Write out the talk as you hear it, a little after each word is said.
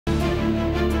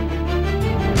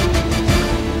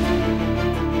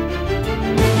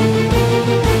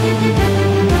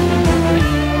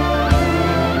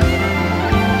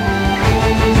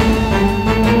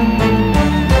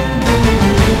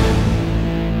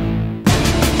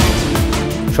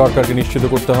সরকারকে নিশ্চিত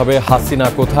করতে হবে হাসিনা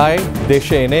কোথায়,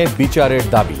 দেশে এনে বিচারের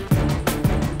দাবি।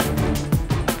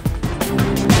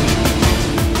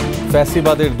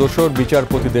 ফ্যাসিবাদের দোসর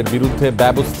বিচারপতিদের বিরুদ্ধে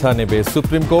ব্যবস্থা নেবে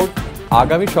সুপ্রিম কোর্ট,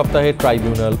 আগামী সপ্তাহে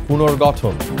ট্রাইব্যুনাল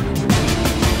পুনর্গঠন।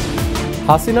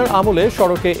 হাসিনার আমলে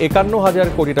সড়কে ৫১,০০০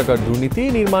 কোটি টাকার দুর্নীতি,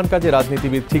 নির্মাণ কাজে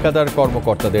রাজনীতিবিদ ঠিকাদার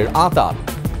কর্মকর্তাদের আঁতাত।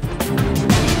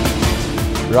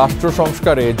 রাষ্ট্র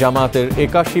সংস্কারে জামায়াতের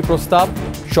 ৮১ প্রস্তাব,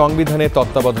 সংবিধানে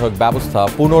তত্ত্বাবধায়ক ব্যবস্থা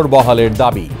পুনর্বহালের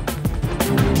দাবি।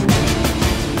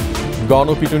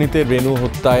 গণপিটুনিতে রেণু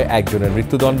হত্যায় একজনের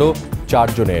মৃত্যুদণ্ড, ৪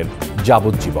 জনের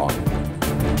যাবজ্জীবন।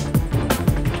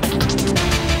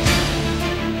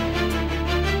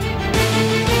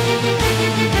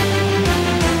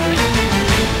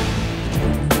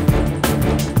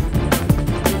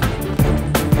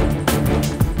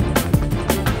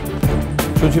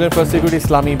 শুনছিলেন ফার্স্ট সিকিউরিটি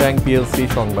ইসলামী ব্যাংক পিএলসি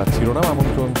সংবাদ শিরোনাম।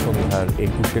 আমন্ত্রণ সন্ধ্যার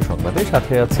 ২১ সংবাদে,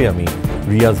 সাথে আছি আমি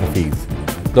রিয়াজ হাফিজ।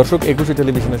 দর্শক, ২১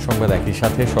 টেলিভিশনের সংবাদ একই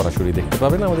সাথে সরাসরি দেখতে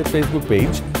পাবেন আমাদের ফেসবুক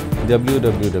পেজ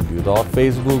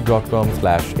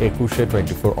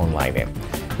www.facebook.com/Ekushey24 অনলাইনে।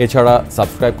 এছাড়া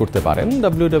সাবস্ক্রাইব করতে পারেন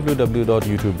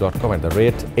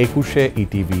www.youtube.com/Ekushey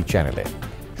ETV চ্যানেলে।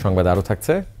 সংবাদ আরও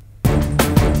থাকছে।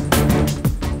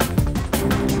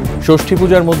 ষষ্ঠী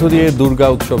পূজার মধ্য দিয়ে দুর্গা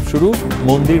উৎসব শুরু,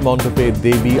 মন্দির মণ্ডপে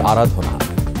দেবী আরাধনা।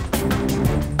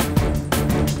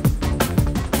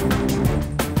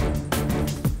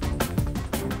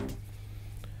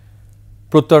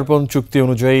 প্রত্যর্পণ চুক্তি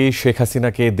অনুযায়ী শেখ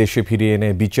হাসিনাকে দেশে ফিরিয়ে এনে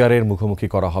বিচারের মুখোমুখি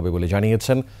করা হবে বলে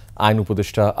জানিয়েছেন আইন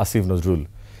উপদেষ্টা আসিফ নজরুল।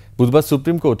 বুধবার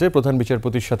সুপ্রিম কোর্টে প্রধান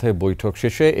বিচারপতির সাথে বৈঠক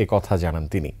শেষে একথা জানান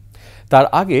তিনি। তার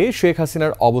আগে শেখ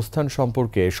হাসিনার অবস্থান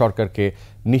সম্পর্কে সরকারকে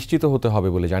নিশ্চিত হতে হবে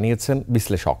বলে জানিয়েছেন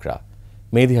বিশ্লেষকরা।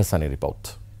 মেহেদী হাসানের রিপোর্ট।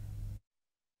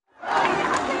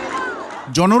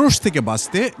 জনরোষ থেকে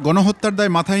বাঁচতে গণহত্যার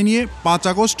দায় মাথায় নিয়ে ৫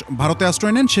 আগস্ট ভারতে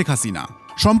আশ্রয় নেন শেখ হাসিনা।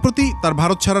 সম্প্রতি তার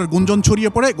ভারত ছাড়ার গুঞ্জন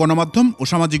ছড়িয়ে পড়ে গণমাধ্যম ও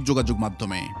সামাজিক যোগাযোগ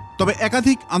মাধ্যমে। তবে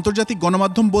একাধিক আন্তর্জাতিক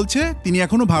গণমাধ্যম বলছে তিনি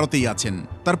এখনো ভারতেই আছেন।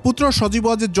 তার পুত্র সজীব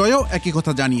ওয়াজেদ জয়ও একই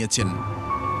কথা জানিয়েছেন।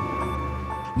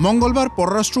 মঙ্গলবার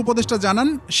পররাষ্ট্র উপদেষ্টা জানান,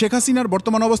 শেখ হাসিনার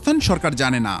বর্তমান অবস্থান সরকার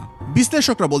জানে না।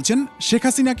 বিশ্লেষকরা বলছেন, শেখ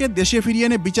হাসিনাকে দেশে ফিরিয়ে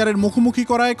এনে বিচারের মুখোমুখি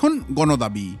করা এখন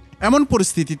গণদাবি। এমন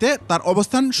পরিস্থিতিতে তার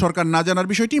অবস্থান সরকার না জানার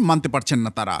বিষয়টি মানতে পারছেন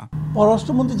না তারা।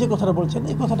 পররাষ্ট্রমন্ত্রী যে কথাটা বলছেন,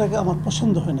 এই কথাটাকে আমার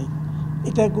পছন্দ হয় নাই।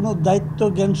 এটা কোনো দায়িত্ব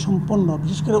জ্ঞান সম্পন্ন,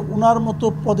 বিশেষ করে ওনার মতো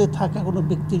পদে থাকা কোনো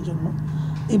ব্যক্তির জন্য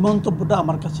এই মন্তব্যটা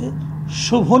আমার কাছে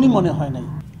শোভনীয় মনে হয় নাই।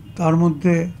 তার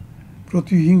মধ্যে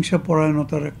প্রতিহিংসা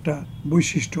পরায়ণতার একটা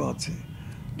বৈশিষ্ট্য আছে।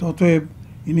 অতএব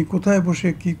ইনি কোথায় বসে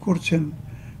কি করছেন,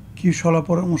 কি সলা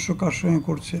পরামর্শ কার সঙ্গে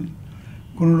করছেন,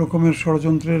 কোনো রকমের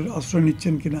ষড়যন্ত্রের আশ্রয়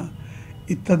নিচ্ছেন কিনা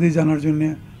ইত্যাদি জানার জন্য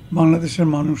বাংলাদেশের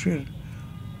মানুষের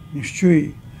নিশ্চয়ই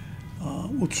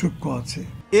উৎসুক আছে।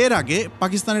 এর আগে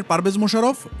পাকিস্তানের পারভেজ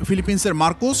মোশাররফ, ফিলিপিন্সের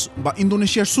মার্কোস বা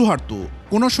ইন্দোনেশিয়ার সুহার্তো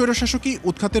কোনো স্বৈরশাসকই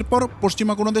উৎখাতের পর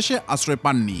পশ্চিমা কোনো দেশে আশ্রয়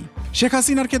পাননি। শেখ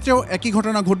হাসিনার ক্ষেত্রেও একই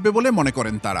ঘটনা ঘটবে বলে মনে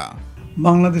করেন তারা।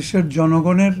 বাংলাদেশের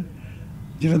জনগণের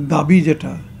যেটা দাবি,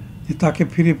 যেটা যে তাকে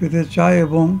ফিরে পেতে চায়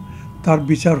এবং তার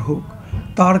বিচার হোক,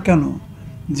 তার কেন,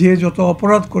 যে যত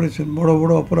অপরাধ করেছেন, বড়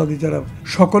বড় অপরাধী যারা,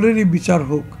 সকলেরই বিচার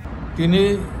হোক। তিনি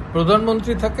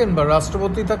প্রধানমন্ত্রী থাকেন বা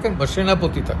রাষ্ট্রপতি থাকেন বা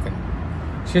সেনাপতি থাকেন,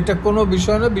 সেটা কোনো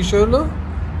বিষয় না। বিষয় হলো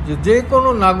যে কোনো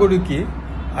নাগরিকই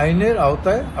আইনের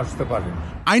আওতায় আসতে পারেন।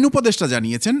 আইন উপদেষ্টা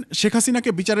জানিয়েছেন, শেখ হাসিনাকে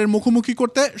বিচারের মুখোমুখি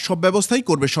করতে সব ব্যবস্থাই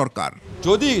করবে সরকার।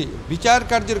 যদি বিচার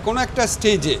কার্যের কোনো একটা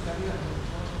স্টেজে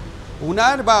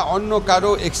উনার বা অন্য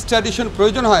কারো এক্সট্রাডিশন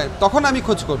প্রয়োজন হয়, তখন আমি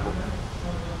খোঁজ করব।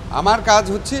 আমার কাজ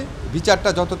হচ্ছে বিচারটা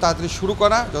যত তাড়াতাড়ি শুরু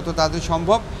করা, যত তাড়াতাড়ি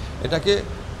সম্ভব এটাকে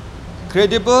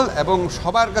ক্রেডিবল এবং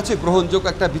সবার কাছে গ্রহণযোগ্য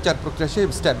একটা বিচার প্রক্রিয়া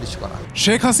এস্টাবলিশ করা।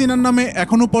 শেখ হাসিনার নামে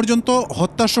এখনো পর্যন্ত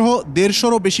হত্যাসহ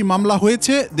 ১৫০রও বেশি মামলা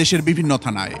হয়েছে দেশের বিভিন্ন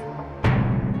থানায়।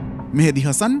 মেহেদী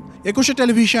হাসান, ২১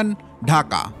 টেলিভিশন,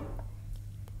 ঢাকা।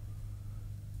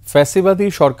 ফ্যাসিবাদী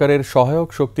সরকারের সহায়ক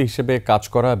শক্তি হিসেবে কাজ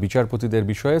করা বিচারপতিদের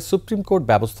বিষয়ে সুপ্রিম কোর্ট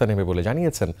ব্যবস্থা নেবে বলে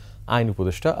জানিয়েছেন আইন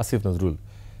উপদেষ্টা আসিফ নজরুল।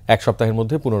 ১ সপ্তাহের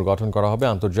মধ্যে পুনর্গঠন করা হবে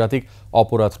আন্তর্জাতিক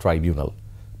অপরাধ ট্রাইব্যুনাল।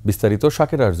 বিস্তারিত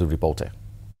শাকির আরজুর রিপোর্টে।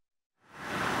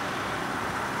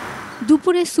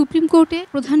 দুপুরে সুপ্রিম কোর্টে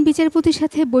প্রধান বিচারপতির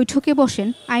সাথে বৈঠকে বসেন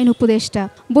আইন উপদেষ্টা।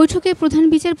 বৈঠকে প্রধান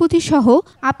বিচারপতি সহ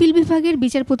আপিল বিভাগের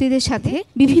বিচারপতিদের সাথে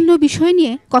বিভিন্ন বিষয়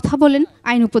নিয়ে কথা বলেন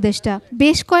আইন উপদেষ্টা।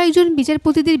 বেশ কয়েকজন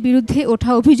বিচারপতিদের বিরুদ্ধে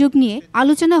ওঠা অভিযোগ নিয়ে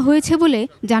আলোচনা হয়েছে বলে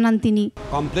জানান তিনি।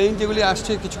 কমপ্লেইন যেগুলি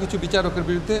আসছে কিছু কিছু বিচারকের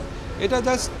বিরুদ্ধে, এটা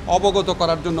জাস্ট অবগত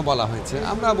করার জন্য বলা হয়েছে।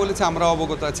 আমরা বলেছি আমরা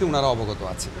অবগত আছি, ওনারা অবগত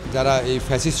আছে। যারা এই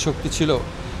ফ্যাসিস্ট শক্তি ছিল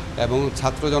এবং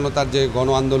ছাত্র জনতার যে গণ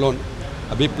আন্দোলন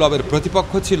বিপ্লবের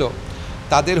প্রতিপক্ষ ছিল,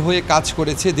 তাদের হয়ে কাজ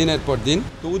করেছে দিনের পর দিন।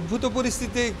 তো উদ্ভূত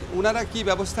পরিস্থিতিতে ওনারা কি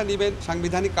ব্যবস্থা নেবেন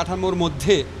সাংবিধানিক কাঠামোর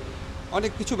মধ্যে,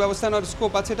 অনেক কিছু ব্যবস্থা নেওয়ার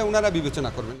স্কোপ আছে, এটা ওনারা বিবেচনা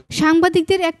করবেন।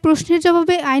 সাংবাদিকদের এক প্রশ্নের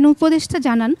জবাবে আইন উপদেষ্টা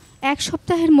জানান, 1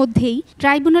 সপ্তাহের মধ্যেই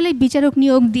ট্রাইব্যুনালে বিচারক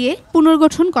নিয়োগ দিয়ে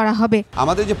পুনর্গঠন করা হবে।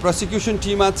 আমাদের যে প্রসিকিউশন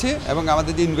টিম আছে এবং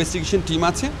আমাদের যে ইনভেস্টিগেশন টিম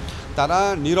আছে তারা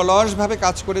নিরলসভাবে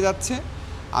কাজ করে যাচ্ছে।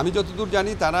 আমি যতদূর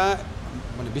জানি তারা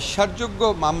মানে বিশ্বাসযোগ্য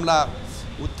মামলা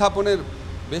উত্থাপনের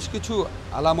বেশ কিছু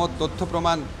আলামত, তথ্য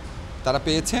প্রমাণ তারা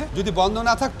পেয়েছে। যদি বন্ধ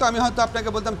না থাকতো আমি হয়তো আপনাকে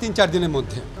বলতাম 3-4 দিনের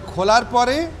মধ্যে, খোলার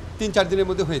পরে 3-4 দিনের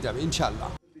মধ্যে হয়ে যাবে ইনশাআল্লাহ।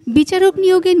 বিচারক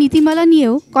নিয়োগের নীতিমালা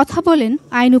নিয়েও কথা বলেন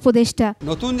আইন উপদেষ্টা।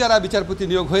 নতুন যারা বিচারপতি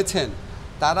নিয়োগ হয়েছেন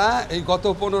তারা এই গত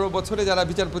 15 বছরে যারা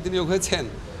বিচারপতি নিয়োগ হয়েছেন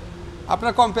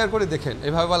আপনারা কম্পেয়ার করে দেখেন,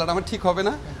 এভাবে বলাটা আমার ঠিক হবে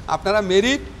না। আপনারা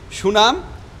মেরিট, সুনাম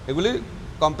এগুলি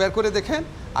কম্পেয়ার করে দেখেন।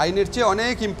 আইনের চেয়ে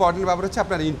অনেক ইম্পর্টেন্ট ব্যাপার হচ্ছে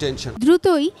আপনার ইন্টেনশন।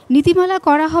 দ্রুতই নীতিমালা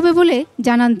করা হবে বলে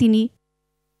জানান তিনি।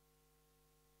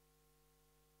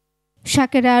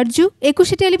 শাকেরা আরজু,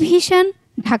 একুশে টেলিভিশন,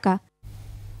 ঢাকা।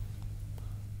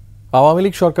 আওয়ামী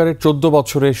লীগ সরকারের 14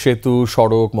 বছরে সেতু,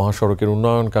 সড়ক, মহাসড়কের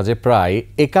উন্নয়ন কাজে প্রায়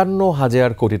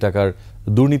 51,000 কোটি টাকার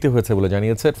দুর্নীতি হয়েছে বলে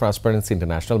জানিয়েছে ট্রান্সপারেন্সি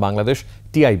ইন্টারন্যাশনাল বাংলাদেশ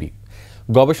টিআইবি।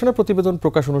 গবেষণা প্রতিবেদন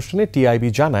প্রকাশ অনুষ্ঠানে টিআইবি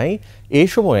জানায় এই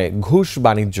সময়ে ঘুষ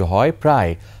বাণিজ্য হয়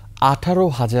প্রায়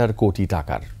 18,000 কোটি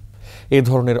টাকার। এ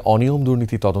ধরনের অনিয়ম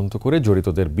দুর্নীতি তদন্ত করে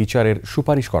জড়িতদের বিচারের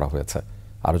সুপারিশ করা হয়েছে।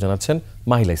 আরও জানাচ্ছেন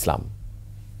মাহিলা ইসলাম।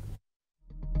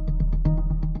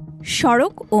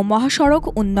 সড়ক ও মহাসড়ক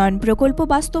উন্নয়ন প্রকল্প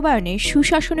বাস্তবায়নে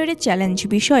সুশাসনের চ্যালেঞ্জ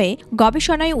বিষয়ে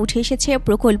গবেষণায় উঠে এসেছে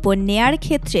প্রকল্প নেয়ার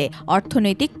ক্ষেত্রে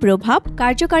অর্থনৈতিক প্রভাব,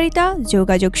 কার্যকারিতা,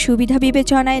 যোগাযোগ সুবিধা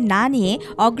বিবেচনায় না নিয়ে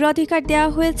অগ্রাধিকার দেওয়া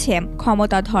হয়েছে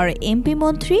ক্ষমতাধর এমপি,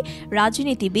 মন্ত্রী,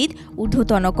 রাজনীতিবিদ,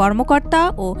 ঊর্ধ্বতন কর্মকর্তা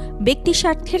ও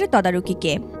ব্যক্তিস্বার্থের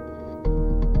তদারকিকে।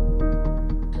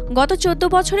 গত 14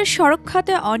 বছরের সড়ক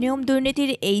খাতে অনিয়ম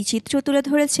দুর্নীতির এই চিত্র তুলে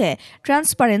ধরেছে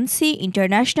ট্রান্সপারেন্সি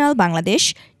ইন্টারন্যাশনাল বাংলাদেশ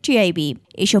টিআইবি।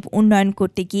 এসব উন্নয়ন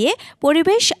করতে গিয়ে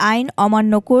পরিবেশ আইন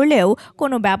অমান্য করলেও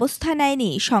কোনো ব্যবস্থা নেয়নি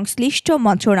সংশ্লিষ্ট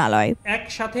মন্ত্রণালয়।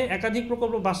 একসাথে একাধিক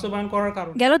প্রকল্প বাস্তবায়ন করার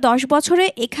কারণে গেল 10 বছরে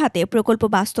এ খাতে প্রকল্প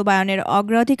বাস্তবায়নের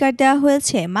অগ্রাধিকার দেওয়া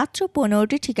হয়েছে মাত্র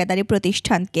 15টি ঠিকাদারি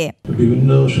প্রতিষ্ঠানকে। বিভিন্ন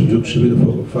সুযোগ সুবিধা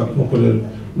ফাঁকফোকরের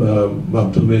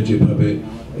মাধ্যমে যেভাবে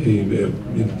এই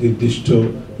নির্দিষ্ট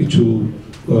কিছু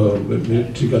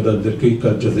ঠিকাদারদেরকেই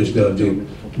কার্যাদেশ দেওয়ার যে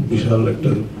বিশাল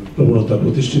একটা প্রবণতা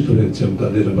প্রতিষ্ঠিত হয়েছে,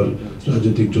 তাদের আবার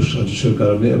রাজনৈতিক যোগসাজশের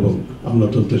কারণে এবং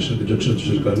আমলাতন্ত্রের সাথে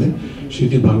যোগসাজশের কারণে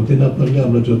সেটি ভাঙতে না পারলে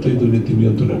আমরা যতই দুর্নীতি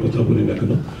নিয়ন্ত্রণের কথা বলি না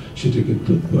কেন সেটি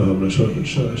কিন্তু আমরা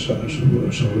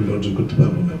সাফল্য অর্জন করতে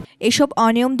পারবো না। এসব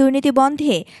অনিয়ম দুর্নীতি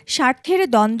বন্ধে স্বার্থের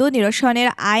দ্বন্দ্ব নিরসনের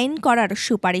আইন করার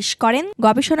সুপারিশ করেন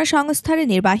গবেষণা সংস্থার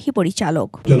নির্বাহী পরিচালক।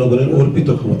 জনগণের অর্পিত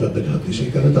ক্ষমতা তাদের হাতে,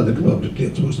 সেখানে তাদেরকে পাবলিকলি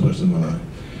এক্সপোজ পারসন মানা হয়।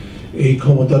 এই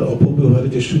ক্ষমতার অপব্যবহারে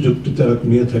যে সুযোগটি তারা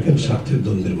নিয়ে থাকেন স্বার্থের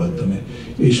দ্বন্দ্বের মাধ্যমে,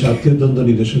 এই স্বার্থের দ্বন্দ্ব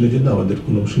নিরসনের জন্য আমাদের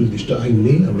কোনো সুনির্দিষ্ট আইন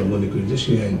নেই। আমরা মনে করি যে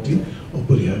সেই আইনটি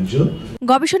অপরিহার্য।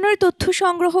 গবেষণার তথ্য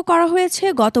সংগ্রহ করা হয়েছে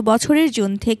গত বছরের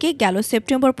জুন থেকে গেল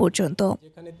সেপ্টেম্বর পর্যন্ত।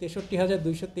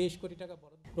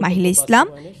 মাহিলা ইসলাম,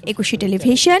 একুশে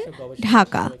টেলিভিশন,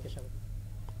 ঢাকা।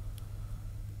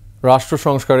 রাষ্ট্র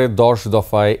সংস্কারের 10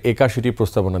 দফায় 81টি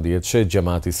প্রস্তাবনা দিয়েছে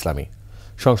জামায়াত ইসলামী।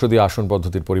 সংসদীয় আসন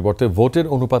পদ্ধতির পরিবর্তে ভোটের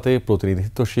অনুপাতে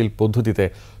প্রতিনিধিত্বশীল পদ্ধতিতে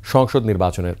সংসদ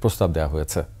নির্বাচনের প্রস্তাব দেওয়া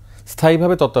হয়েছে।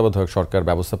 স্থায়ীভাবে তত্ত্বাবধায়ক সরকার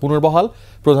ব্যবস্থা পুনর্বহাল,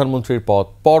 প্রধানমন্ত্রীর পদ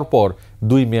পরপর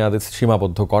 2 মেয়াদে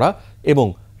সীমাবদ্ধ করা এবং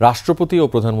রাষ্ট্রপতি ও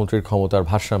প্রধানমন্ত্রীর ক্ষমতার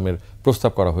ভারসাম্যের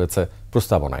প্রস্তাব করা হয়েছে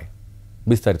প্রস্তাবনায়।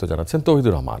 বিস্তারিত জানাচ্ছেন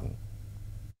তৌহিদুর রহমান।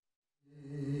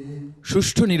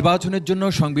 সুষ্ঠু নির্বাচনের জন্য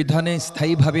সংবিধানে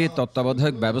স্থায়ীভাবে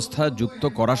তত্ত্বাবধায়ক ব্যবস্থা যুক্ত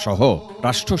করা সহ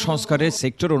রাষ্ট্র সংস্কারের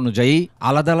সেক্টর অনুযায়ী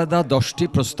আলাদা আলাদা 10টি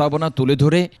প্রস্তাবনা তুলে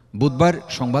ধরে বুধবার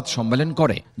সংবাদ সম্মেলন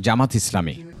করে জামাত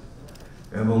ইসলামী।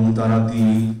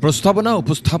 প্রস্তাবনা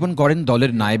উপস্থাপন করেন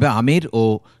দলের নায়েবে আমির ও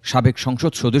সাবেক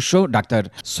সংসদ সদস্য ডাক্তার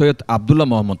সৈয়দ আব্দুল্লাহ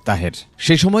মোহাম্মদ তাহের।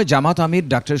 সে সময় জামাত আমির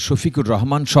ডাক্তার শফিকুর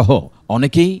রহমান সহ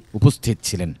অনেকেই উপস্থিত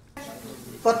ছিলেন।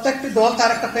 প্রত্যেকটি দল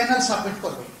তার একটা প্যানেল সাবমিট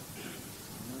করবে,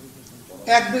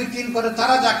 1, 2, 3 করে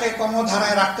তারা যাকে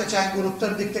কর্মধারায় রাখতে চায়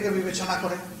গুরুত্বের দিক থেকে বিবেচনা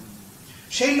করে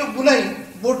সেই লোকগুলাই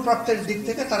ভোট প্রাপ্তির দিক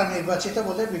থেকে তারা নির্বাচিত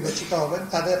বলে বিবেচিত হবেন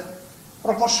তাদের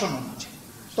প্রপোর্শন অনুযায়ী।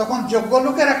 তখন যোগ্য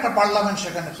লোকের একটা পার্লামেন্ট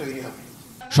সেখানে তৈরি হবে।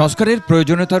 সংস্কারের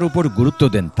প্রয়োজনীয়তার উপর গুরুত্ব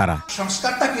দেন তারা।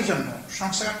 সংস্কারটা কি জন্য?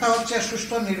 সংস্কারটা হচ্ছে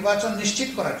সুষ্ঠু নির্বাচন নিশ্চিত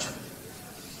করার জন্য।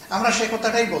 আমরা সে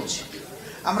কথাটাই বলছি।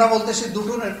 আমরা বলতেছি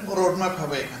দুটো রোডম্যাপ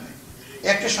হবে এখানে।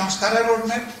 একটি সংস্কারের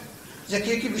রোডম্যাপ, যে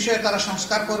কি কি বিষয়ে তারা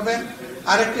সংস্কার করবেন,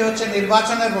 আরেকটি হচ্ছে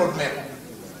নির্বাচনের রোডম্যাপ,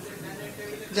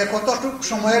 যে কতটুকু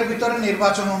সময়ের ভিতরে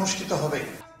নির্বাচন অনুষ্ঠিত হবে।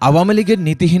 আওয়ামী লীগের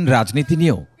নীতিহীন রাজনীতি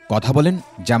নিয়েও কথা বলেন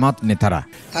জামাত নেতারা।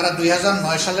 তারা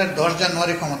 2009 সালের 10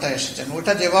 জানুয়ারি ক্ষমতায় এসেছেন,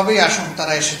 ওটা যেভাবেই আসুন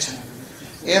তারা এসেছেন।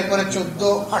 এরপরে 14,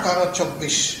 18,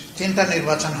 24 3টা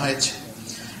নির্বাচন হয়েছে।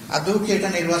 আদৌ কি এটা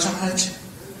নির্বাচন হয়েছে?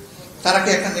 তারা কি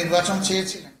একটা নির্বাচন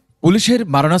চেয়েছিলেন? পুলিশের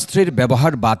মারণাস্ত্রের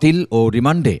ব্যবহার বাতিল ও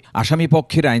রিমান্ডে আসামি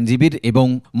পক্ষের আইনজীবীর এবং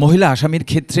মহিলা আসামির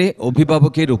ক্ষেত্রে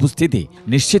অভিভাবকের উপস্থিতি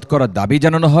নিশ্চিত করার দাবি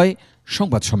জানানো হয়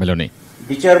সংবাদ সম্মেলনে।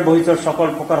 বিচার বহির্ভ সকল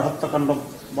প্রকার হত্যাকাণ্ড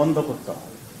বন্ধ করতে হবে।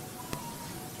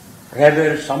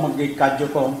 র্যাবের সামগ্রিক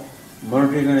কার্যক্রম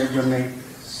মনিটরিংয়ের জন্য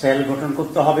সেল গঠন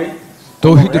করতে হবে।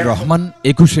 তৌহিদুর রহমান,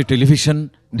 একুশে টেলিভিশন,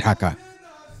 ঢাকা।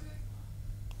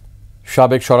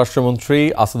 সাবেক স্বরাষ্ট্রমন্ত্রী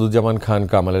আসাদুজ্জামান খান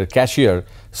কামালের ক্যাশিয়ার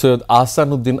সৈয়দ আহসান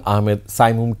উদ্দিন আহমেদ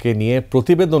সাইমুমকে নিয়ে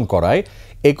প্রতিবেদন করায়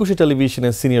একুশে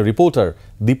টেলিভিশনের সিনিয়র রিপোর্টার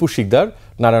দীপু শিকদার,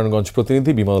 নারায়ণগঞ্জ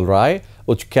প্রতিনিধি বিমল রায়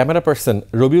ও ক্যামেরা পার্সন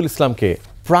রবিউল ইসলামকে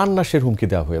প্রাণনাশের হুমকি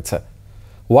দেওয়া হয়েছে।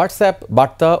 হোয়াটসঅ্যাপ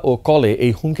বার্তা ও কলে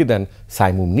এই হুমকি দেন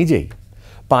সাইমুম নিজেই।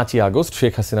 5ই আগস্ট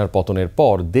শেখ হাসিনার পতনের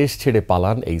পর দেশ ছেড়ে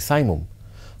পালান এই সাইমুম।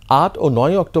 8 ও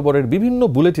 9 অক্টোবরের বিভিন্ন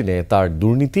বুলেটিনে তার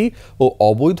দুর্নীতি ও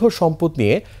অবৈধ সম্পদ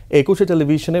নিয়ে একুশে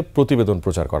টেলিভিশনে প্রতিবেদন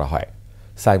প্রচার করা হয়।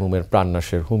 সাইমুমের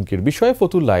প্রাণনাশের হুমকির বিষয়ে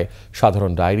ফতুল্লায়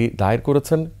সাধারণ ডায়েরি দায়ের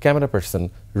করেছেন ক্যামেরা পার্সন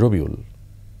রবিউল।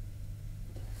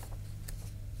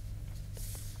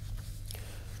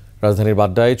 রাজধানীর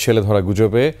বাড্ডায় ছেলে ধরা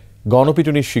গুজবে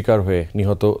গণপিটুনির শিকার হয়ে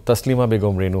নিহত তাসলিমা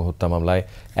বেগম রেনু হত্যা মামলায়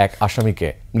এক আসামিকে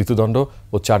মৃত্যুদণ্ড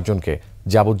ও 4 জনকে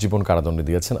যাবজ্জীবন কারাদণ্ড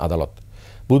দিয়েছেন আদালত।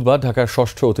 বুধবার ঢাকার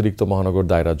 6ষ্ঠ অতিরিক্ত মহানগর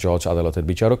দায়রা জজ আদালতের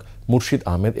বিচারক মুর্শিদ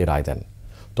আহমেদ এ রায় দেন।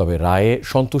 তবে রায়ে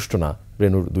সন্তুষ্ট না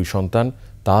রেনুর 2 সন্তান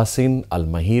তাহসিন আল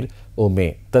মাহির ও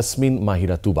মেয়ে তসমিন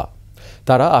মাহিরা তুবা।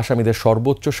 তারা আসামিদের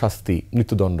সর্বোচ্চ শাস্তি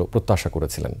মৃত্যুদণ্ড প্রত্যাশা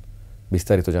করেছিলেন।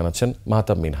 বিস্তারিত জানাচ্ছেন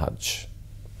মাহতাব মিনহাজ।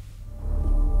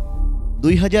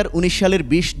 2019 সালের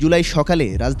 20 জুলাই সকালে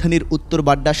রাজধানীর উত্তর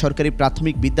বাড্ডা সরকারি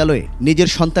প্রাথমিক বিদ্যালয়ে নিজের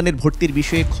সন্তানের ভর্তির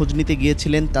বিষয়ে খোঁজ নিতে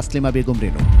গিয়েছিলেন তাসলিমা বেগম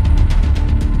রেনু।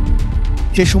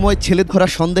 সে সময় ছেলে ধরা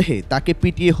সন্দেহে তাকে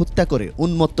পিটিয়ে হত্যা করে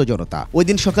উন্মত্ত জনতা। ওই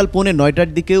দিন সকাল 9:15টার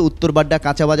দিকে উত্তর বাড্ডা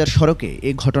কাঁচাবাজার সড়কে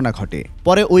এই ঘটনা ঘটে।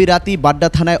 পরে ওই রাতেই বাড্ডা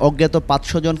থানায় অজ্ঞাত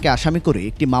 500 জনকে আসামি করে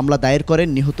একটি মামলা দায়ের করেন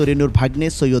নিহত রেনুর ভাগ্নে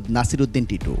সৈয়দ নাসিরউদ্দিন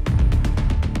টিটু।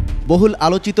 বহুল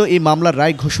আলোচিত এই মামলার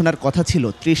রায় ঘোষণার কথা ছিল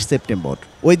 30 সেপ্টেম্বর।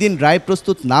 ওই দিন রায়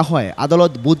প্রস্তুত না হয়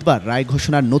আদালত বুধবার রায়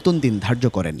ঘোষণার নতুন দিন ধার্য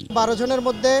করেন। 12 জনের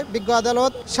মধ্যে বিজ্ঞ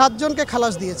আদালত 7 জনকে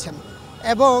খালাস দিয়েছেন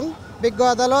এবং বিজ্ঞ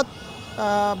আদালত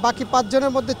বাকি 5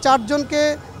 জনের মধ্যে 4 জনকে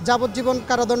যাবজ্জীবন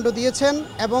কারাদণ্ড দিয়েছেন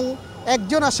এবং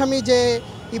একজন আসামি যে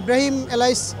ইব্রাহিম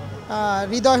এলাইস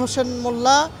হৃদয় হোসেন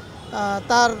মোল্লা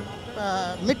তার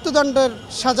মৃত্যুদণ্ডের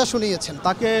সাজা শুনিয়েছেন।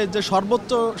 তাকে যে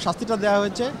সর্বোচ্চ শাস্তিটা দেওয়া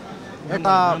হয়েছে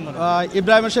এটা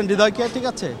ইব্রাহিম হোসেন হৃদয়কে, ঠিক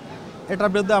আছে,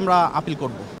 এটার বিরুদ্ধে আমরা আপিল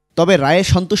করব। তবে রায়ে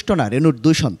সন্তুষ্ট না রেনুর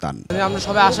 2 সন্তান। আমরা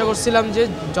সবাই আশা করছিলাম যে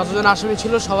যতজন আসামি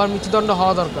ছিল সবার মৃত্যুদণ্ড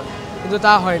হওয়া দরকার, কিন্তু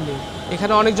তা হয়নি।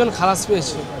 এখানে অনেকজন খালাস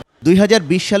পেয়েছে।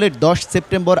 2020 সালের 10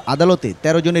 সেপ্টেম্বর আদালতে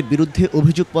 13 জনের বিরুদ্ধে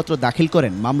অভিযোগপত্র দাখিল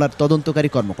করেন মামলার তদন্তকারী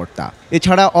কর্মকর্তা।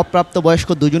 এছাড়া অপ্রাপ্তবয়স্ক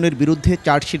 2 জনের বিরুদ্ধে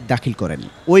চার্জশিট দাখিল করেন।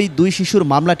 ওই 2 শিশুর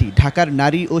মামলাটি ঢাকার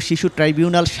নারী ও শিশু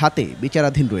ট্রাইব্যুনাল 7-এ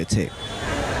বিচারাধীন রয়েছে।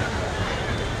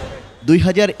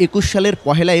 2021 সালের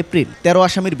 1 এপ্রিল 13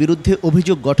 আসামির বিরুদ্ধে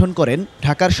অভিযোগ গঠন করেন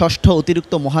ঢাকার 6ষ্ঠ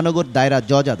অতিরিক্ত মহানগর দায়রা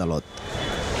জজ আদালত।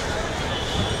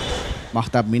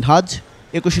 মাহতাব মিনহাজ,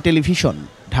 একুশে টেলিভিশন,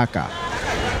 ঢাকা।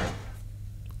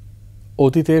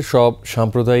 অতীতের সব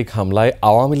সাম্প্রদায়িক হামলায়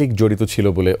আওয়ামী লীগ জড়িত ছিল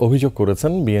বলে অভিযোগ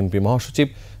করেছেন বিএনপি মহাসচিব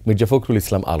মির্জা ফখরুল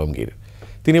ইসলাম আলমগীর।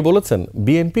 তিনি বলেছেন,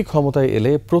 বিএনপি ক্ষমতায়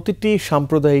এলে প্রতিটি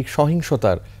সাম্প্রদায়িক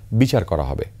সহিংসতার বিচার করা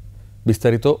হবে।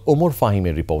 বিস্তারিত ওমর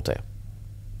ফাহিমের রিপোর্টে।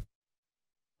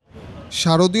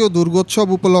 শারদীয় দুর্গোৎসব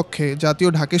উপলক্ষে জাতীয়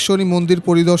ঢাকেশ্বরী মন্দির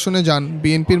পরিদর্শনে যান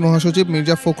বিএনপির মহাসচিব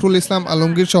মির্জা ফখরুল ইসলাম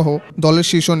আলমগীর সহ দলের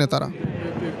শীর্ষ নেতারা।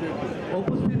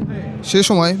 সে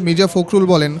সময় মির্জা ফখরুল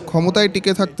বলেন, ক্ষমতায়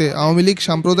টিকে থাকতে আওয়ামী লীগ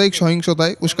সাম্প্রদায়িক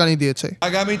সহিংসতায় উস্কানি দিয়েছে।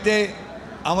 আগামীতে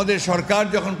আমাদের সরকার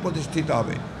যখন প্রতিষ্ঠিত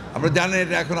হবে, আমরা জানি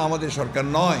এটা এখন আমাদের সরকার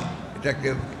নয়, এটাকে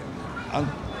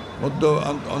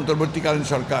অন্তর্বর্তীকালীন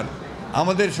সরকার।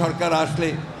 আমাদের সরকার আসলে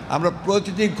আমরা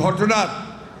প্রতিটি ঘটনার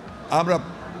আমরা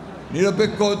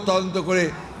নিরপেক্ষ তদন্ত করে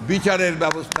বিচারের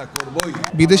ব্যবস্থা করবই।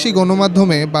 বিদেশি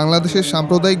গণমাধ্যমে বাংলাদেশের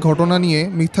সাম্প্রদায়িক ঘটনা নিয়ে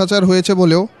মিথ্যাচার হয়েছে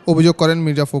বলেও অভিযোগ করেন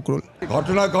মির্জা ফখরুল।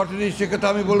 ঘটনা ঘটেনি সে কথা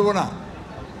আমি বলবো না,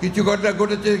 কিছু ঘটনা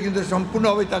ঘটেছে কিন্তু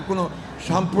সম্পূর্ণভাবে তা কোনো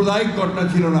সাম্প্রদায়িক ঘটনা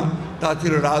ছিল না, তা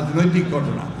ছিল রাজনৈতিক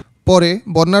ঘটনা। পরে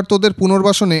বন্যার্তদের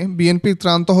পুনর্বাসনে বিএনপির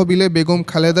ত্রাণ তহবিলে বেগম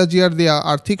খালেদা জিয়ার দেয়া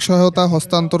আর্থিক সহায়তা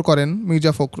হস্তান্তর করেন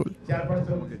মির্জা ফখরুল।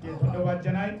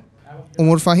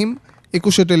 ওমর ফাহিম,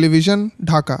 একুশে টেলিভিশন,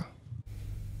 ঢাকা।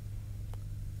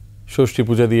 ষষ্ঠী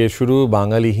পূজা দিয়ে শুরু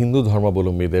বাঙালি হিন্দু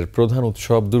ধর্মাবলম্বীদের প্রধান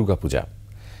উৎসব দুর্গাপূজা।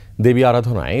 দেবী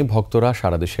আরাধনায় ভক্তরা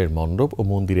সারা দেশের মণ্ডপ ও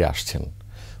মন্দিরে আসছেন।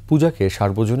 পূজাকে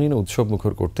সার্বজনীন উৎসব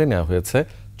মুখর করতে নেওয়া হয়েছে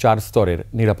 4 স্তরের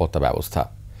নিরাপত্তা ব্যবস্থা।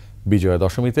 বিজয়া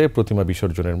দশমীতে প্রতিমা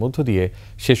বিসর্জনের মধ্য দিয়ে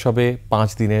শেষ হবে 5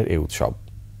 দিনের এই উৎসব।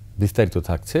 বিস্তারিত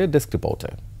থাকছে ডেস্ক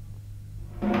রিপোর্টে।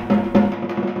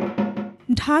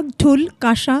 ঢাক, ঢোল,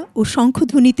 কাঁসা ও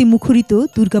শঙ্খধ্বনিতে মুখরিত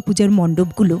দুর্গাপূজার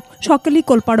মণ্ডপগুলো। সকালে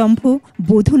কল্পারম্ভ,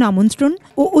 বোধন আমন্ত্রণ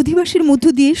ও অধিবাসের মধ্য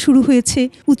দিয়ে শুরু হয়েছে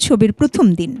উৎসবের প্রথম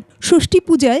দিন। ষষ্ঠী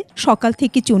পূজায় সকাল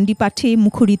থেকে চণ্ডী পাঠে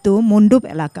মুখরিত মণ্ডপ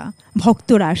এলাকা।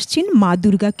 ভক্তরা আসছেন মা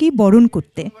দুর্গাকে বরণ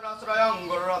করতে।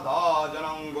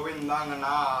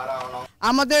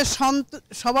 আমাদের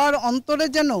সবার অন্তরে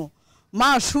যেন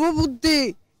মা শুভ বুদ্ধি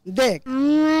দেখ।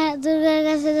 মা দুর্গার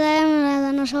কাছে যাই, আমরা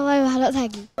যেন সবাই ভালো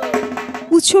থাকি।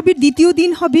 উৎসবের দ্বিতীয়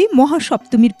দিন হবে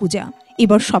মহাসপ্তমীর পূজা।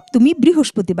 এবার সপ্তমী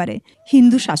বৃহস্পতিবারে।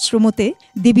 হিন্দু শাস্ত্রমতে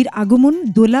দেবীর আগমন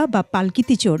দোলা বা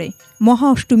পালকিতে চড়ে। মহা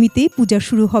অষ্টমীতে পূজা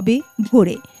শুরু হবে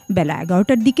ভোরে। বেলা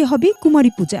 11টার দিকে হবে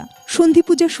কুমারী পূজা। সন্ধি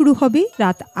পূজা শুরু হবে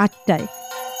রাত 8টায়।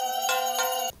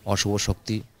 অশুভ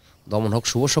শক্তি দমন হোক,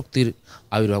 শুভ শক্তির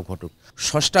আবির্ভাব ঘটুক।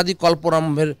 ষষ্ঠাদি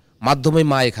কল্পারম্ভের মাধ্যমে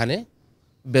মা এখানে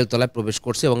বেলতলায় প্রবেশ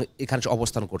করছে এবং এখানে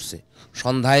অবস্থান করছে।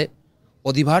 সন্ধ্যায়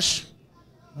অধিবাস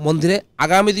মন্দিরে।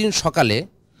 আগামী দিন সকালে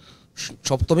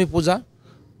সপ্তমী পূজা,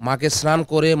 মাকে স্নান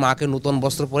করে মাকে নূতন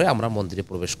বস্ত্র পরে আমরা মন্দিরে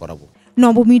প্রবেশ করাবো।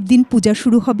 নবমীর দিন পূজা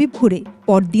শুরু হবে ভোরে।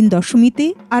 পরদিন দশমীতে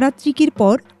আরাত্রিকের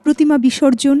পর প্রতিমা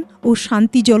বিসর্জন ও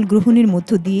শান্তি জল গ্রহণের মধ্য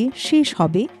দিয়ে শেষ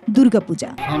হবে দুর্গাপূজা।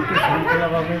 শান্তি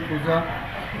শৃঙ্খলাভাবে পূজা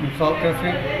চলতেছে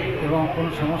এবং কোনো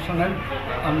সমস্যা নেই,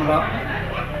 আমরা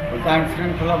আইন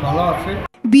শৃঙ্খলা ভালো আছে।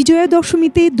 বিজয়া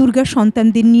দশমীতে দুর্গা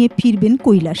সন্তানদের নিয়ে ফিরবেন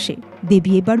কৈলাসে।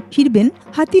 দেবী এবার ফিরবেন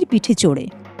হাতির পিঠে চড়ে।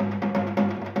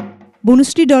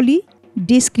 বনুশ্রী ডলি,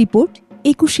 ডেস্ক রিপোর্ট,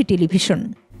 একুশে টেলিভিশন।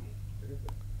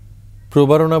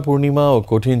 প্রবারণা পূর্ণিমা ও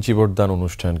কঠিন চিবরদান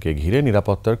অনুষ্ঠানকে ঘিরে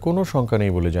নিরাপত্তার কোনো শঙ্কা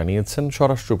নেই বলে জানিয়েছেন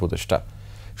স্বরাষ্ট্র উপদেষ্টা।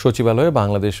 সচিবালয়ে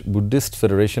বাংলাদেশ বুদ্ধিস্ট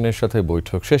ফেডারেশনের সাথে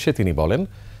বৈঠক শেষে তিনি বলেন,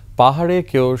 পাহাড়ে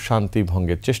কেউ শান্তি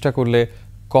ভঙ্গের চেষ্টা করলে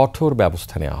কঠোর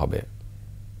ব্যবস্থা নেওয়া হবে।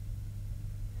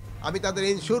 আমি তাদের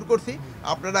ইনশিওর করছি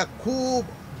আপনারা খুব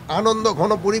আনন্দ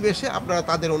ঘন পরিবেশে আপনারা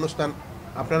তাদের অনুষ্ঠান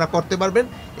আপনারা করতে পারবেন।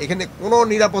 এখানে কোনো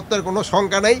নিরাপত্তার কোনো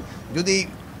শঙ্কা নাই। যদি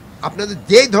আপনাদের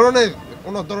যেই ধরনের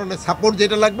কোনো ধরনের সাপোর্ট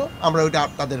যেটা লাগবে আমরা ওইটা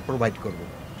তাদের প্রোভাইড করব।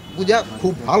 পূজা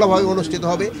খুব ভালোভাবে অনুষ্ঠিত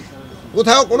হবে।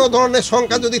 কোথাও কোনো ধরনের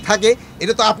শঙ্কা যদি থাকে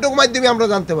এটা তো আপনার মাধ্যমে আমরা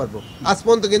জানতে পারবো। আজ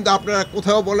পর্যন্ত কিন্তু আপনারা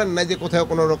কোথাও বলেন না যে কোথাও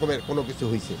কোনো রকমের কোনো কিছু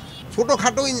হয়েছে।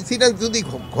 ছোটোখাটো ইনসিডেন্ট যদি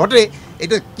ঘটে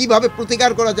এটা কিভাবে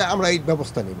প্রতিকার করা যায় আমরা এই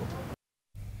ব্যবস্থা নেব।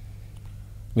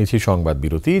 নিচ্ছি সংবাদ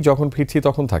বিরতি, যখন ফিরছি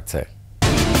তখন থাকছে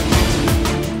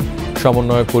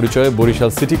সমন্বয়ক পরিচয়ে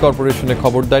বরিশাল সিটি কর্পোরেশনের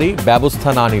খবরদারি, ব্যবস্থা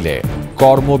না নিলে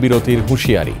কর্মবিরতির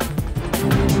হুঁশিয়ারি।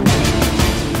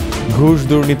 ঘুষ,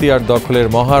 দুর্নীতি আর দখলের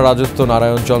মহারাজত্ব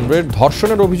নারায়ণ চন্দ্রের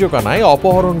ধর্ষণের অভিযোগ আনায়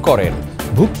অপহরণ করেন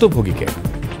ভুক্তভোগীকে।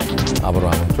 আবারও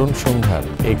আমন্ত্রণ সন্ধ্যার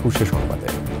একুশে সংবাদে।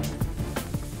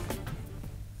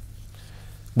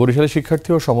 বরিশালের শিক্ষার্থী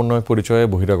ও সমন্বয় পরিচয়ে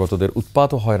বহিরাগতদের উৎপাত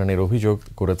ও হয়রানির অভিযোগ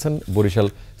করেছেন বরিশাল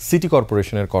সিটি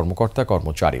কর্পোরেশনের কর্মকর্তা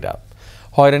কর্মচারীরা।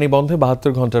 হয়রানি বন্ধে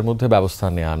 72 ঘন্টার মধ্যে ব্যবস্থা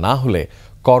নেওয়া না হলে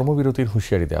কর্মবিরতির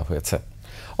হুঁশিয়ারি দেওয়া হয়েছে।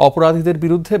 অপরাধীদের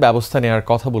বিরুদ্ধে ব্যবস্থা নেওয়ার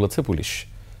কথা বলেছে পুলিশ।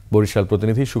 বরিশাল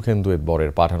প্রতিনিধি সুখেন্দু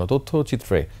বরের পাঠানো তথ্য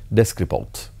চিত্রে ডেস্ক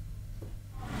রিপোর্ট।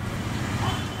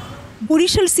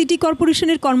 বরিশাল সিটি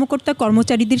কর্পোরেশনের কর্মকর্তা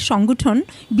কর্মচারীদের সংগঠন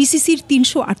বিসিসির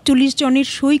 348 জনের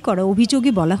সই করা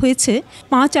অভিযোগে বলা হয়েছে,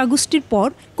 5 আগস্টের পর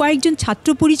কয়েকজন ছাত্র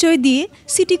পরিচয় দিয়ে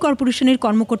সিটি কর্পোরেশনের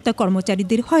কর্মকর্তা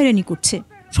কর্মচারীদের হয়রানি করছে।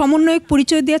 সমন্বয়ক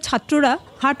পরিচয় দেওয়া ছাত্ররা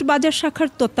হাট বাজার শাখার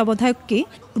তত্ত্বাবধায়ককে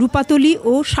রূপাতলী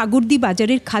ও সাগরদী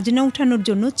বাজারের খাজনা উঠানোর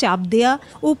জন্য চাপ দেয়া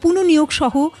ও পুনঃনিয়োগ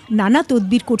সহ নানা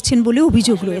তদবির করছেন বলে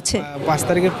অভিযোগ রয়েছে। 5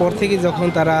 তারিখের পর থেকে যখন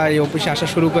তারা এই অফিসে আসা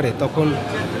শুরু করে তখন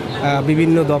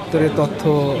বিভিন্ন দপ্তরের তথ্য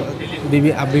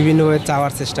বিভিন্নভাবে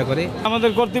চাওয়ার চেষ্টা করে।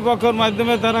 আমাদের কর্তৃপক্ষের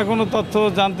মাধ্যমে তারা কোনো তথ্য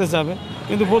জানতে চাবে,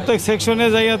 কিন্তু প্রত্যেক সেকশনে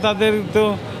যাইয়া তাদের তো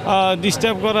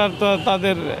ডিস্টার্ব করার তো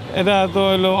তাদের এটা তো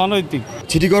হলো অনৈতিক।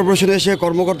 সিটি কর্পোরেশনে এসে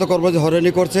কর্মকর্তা কর্মচারী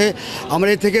হয়রানি করছে। আমরা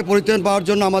এর থেকে পরিত্রাণ পাওয়ার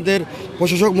জন্য আমাদের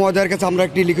প্রশাসক মহোদয়ের কাছে আমরা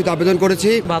একটি লিখিত আবেদন করেছি।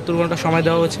 72 ঘন্টা সময়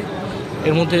দেওয়া হয়েছে,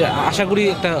 এর মধ্যে আশা করি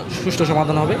একটা সুষ্ঠু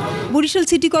সমাধান হবে। বরিশাল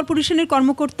সিটি কর্পোরেশনের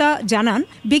কর্মকর্তা জানান,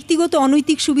 ব্যক্তিগত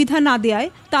অনৈতিক সুবিধা না দেয়ায়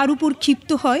তার উপর ক্ষিপ্ত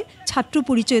হয় ছাত্র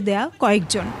পরিচয় দেয়া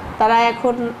কয়েকজন। তারা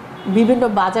এখন বিভিন্ন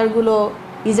বাজারগুলো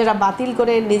নিজেরা বাতিল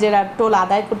করে নিজেরা টোল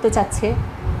আদায় করতে চাচ্ছে,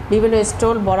 বিভিন্ন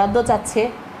স্টল বরাদ্দ চাচ্ছে।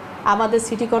 আমাদের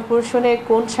সিটি কর্পোরেশনের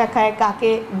কোন শাখায়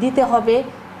কাকে দিতে হবে,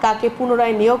 কাকে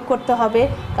পুনরায় নিয়োগ করতে হবে,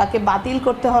 কাকে বাতিল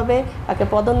করতে হবে, কাকে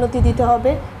পদোন্নতি দিতে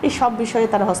হবে, এই সব বিষয়ে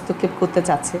তারা হস্তক্ষেপ করতে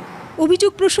চাচ্ছে।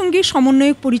 অভিযোগ প্রসঙ্গে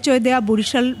সমন্বয়ক পরিচয় দেয়া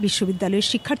বরিশাল বিশ্ববিদ্যালয়ের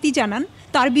শিক্ষার্থী জানান,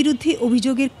 তার বিরুদ্ধে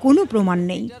অভিযোগের কোনো প্রমাণ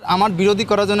নেই। আমার বিরোধী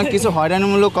করার জন্য কিছু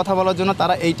হয়রানিমূলক কথা বলার জন্য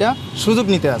তারা এইটা সুযোগ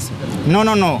নিতে আসে।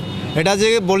 নো এটা যে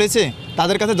বলেছে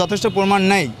তাদের কাছে যথেষ্ট প্রমাণ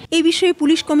নেই। এই বিষয়ে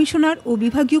পুলিশ কমিশনার ও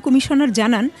বিভাগীয় কমিশনার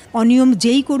জানান, অনিয়ম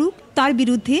যেই করুক তার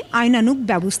বিরুদ্ধে আইনানুগ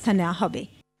ব্যবস্থা নেওয়া হবে।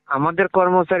 আমাদের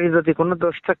কর্মচারী যদি কোনো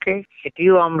দোষ থাকে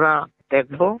সেটিও আমরা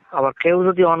দেখবো, আবার কেউ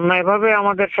যদি অন্যায়ভাবে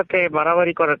আমাদের সাথে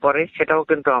বাড়াবাড়ি করে সেটাও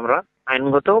কিন্তু আমরা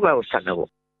আইনগত ব্যবস্থা নেব।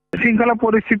 শৃঙ্খলা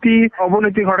পরিস্থিতি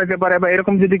অবনতি ঘটাতে পারে বা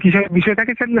এরকম যদি কিছু বিষয়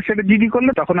থাকে সেটা জিডি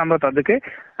করলে তখন আমরা তাদেরকে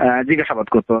জিজ্ঞাসাবাদ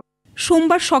করবো।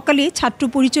 সোমবার সকালে ছাত্র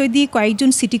পরিচয় দিয়ে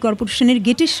কয়েকজন সিটি কর্পোরেশনের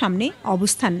গেটের সামনে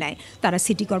অবস্থান নেয়। তারা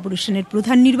সিটি কর্পোরেশনের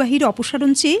প্রধান নির্বাহীর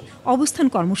অপসারণ চেয়ে অবস্থান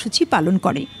কর্মসূচি পালন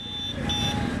করে।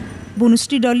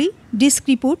 বনুশ্রী ডলি, ডেস্ক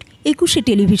রিপোর্ট, একুশে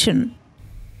টেলিভিশন।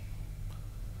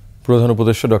 প্রধান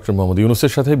উপদেষ্টা ডক্টর মোহাম্মদ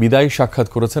ইউনূসের সাথে বিদায়ী সাক্ষাৎ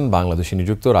করেছেন বাংলাদেশে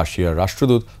নিযুক্ত রাশিয়ার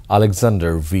রাষ্ট্রদূত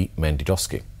আলেকজান্ডার ভি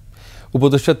ম্যান্টিটসকে।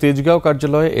 উপদেষ্টা তেজগাঁও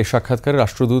কার্যালয়ে এ সাক্ষাৎকারে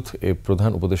রাষ্ট্রদূত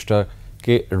প্রধান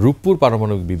উপদেষ্টাকে রূপপুর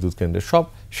পারমাণবিক বিদ্যুৎ কেন্দ্রের সব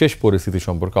শেষ পরিস্থিতি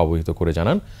সম্পর্কে অবহিত করে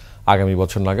জানান আগামী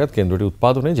বছর নাগাদ কেন্দ্রটি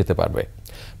উৎপাদনে যেতে পারবে।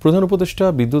 প্রধান উপদেষ্টা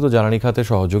বিদ্যুৎ ও জ্বালানি খাতে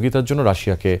সহযোগিতার জন্য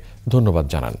রাশিয়াকে ধন্যবাদ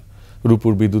জানান।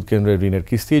 রূপপুর বিদ্যুৎ কেন্দ্রের ঋণের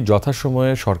কিস্তি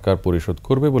যথাসময়ে সরকার পরিশোধ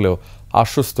করবে বলেও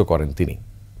আশ্বস্ত করেন তিনি।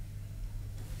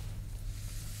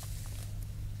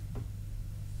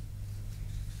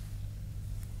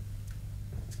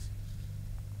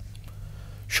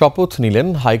 শপথ নিলেন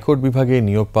হাইকোর্ট বিভাগে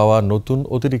নিয়োগ পাওয়া নতুন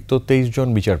অতিরিক্ত 23 জন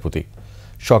বিচারপতি।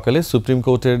 সকালে সুপ্রিম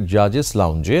কোর্টের জাজেস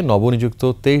লাউঞ্জে নবনিযুক্ত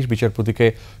 23 বিচারপতিকে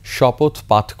শপথ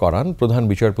পাঠ করান প্রধান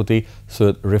বিচারপতি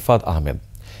সৈয়দ রেফাত আহমেদ।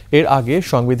 এর আগে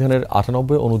সংবিধানের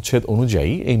 98 অনুচ্ছেদ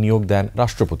অনুযায়ী এই নিয়োগ দেন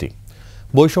রাষ্ট্রপতি।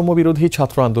 বৈষম্য বিরোধী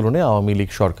ছাত্র আন্দোলনে আওয়ামী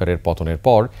লীগ সরকারের পতনের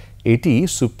পর এটি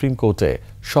সুপ্রিম কোর্টে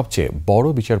সবচেয়ে বড়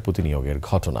বিচারপতি নিয়োগের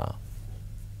ঘটনা।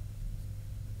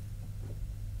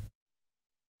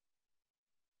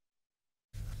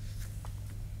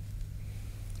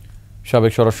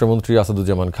 সাবেক স্বরাষ্ট্রমন্ত্রী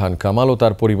আসাদুজ্জামান খান কামাল ও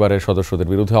তার পরিবারের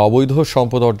সদস্যদের বিরুদ্ধে অবৈধ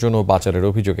সম্পদ অর্জন ও পাচারের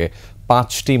অভিযোগে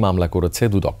 5টি মামলা করেছে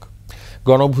দুদক।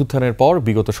 গণঅভ্যুত্থানের পর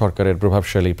বিগত সরকারের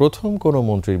প্রভাবশালী প্রথম কোনো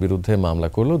মন্ত্রীর বিরুদ্ধে মামলা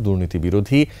করল দুর্নীতি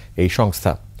বিরোধী এই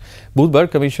সংস্থা। বুধবার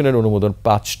কমিশনের অনুমোদন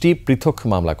 5টি পৃথক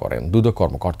মামলা করেন দুদক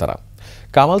কর্মকর্তারা।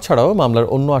 কামাল ছাড়াও মামলার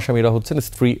অন্য আসামিরা হচ্ছেন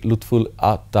স্ত্রী লুৎফুল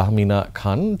তাহমিনা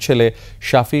খান, ছেলে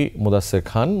শাফি মুদাসের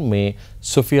খান, মেয়ে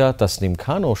সোফিয়া তাসনিম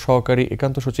খান ও সহকারী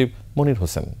একান্ত সচিব মনির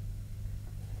হোসেন।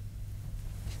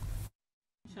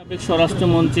 সাবেক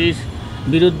স্বরাষ্ট্রমন্ত্রীর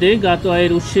বিরুদ্ধে জ্ঞাত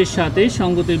আয়ের উৎসের সাথে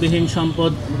সঙ্গতিবিহীন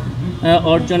সম্পদ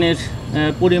অর্জনের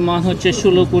পরিমাণ হচ্ছে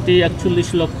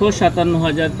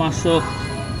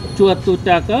 16,57,574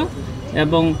 টাকা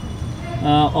এবং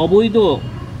অবৈধ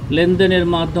লেনদেনের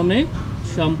মাধ্যমে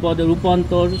সম্পদ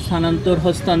রূপান্তর, স্থানান্তর,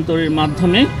 হস্তান্তরের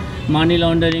মাধ্যমে মানি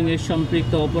লন্ডারিংয়ের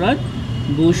সম্পৃক্ত অপরাধ,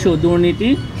 ঘুষ ও দুর্নীতি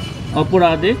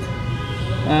অপরাধে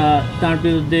তার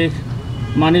বিরুদ্ধে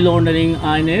মানি লন্ডারিং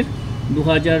আইনের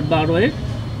 2012-এর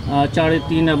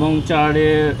 4-3 এবং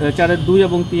 4-2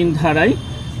 এবং 3 ধারায়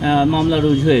মামলা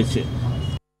রুজু হয়েছে।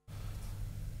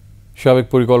 সাবেক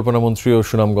পরিকল্পনা মন্ত্রী ও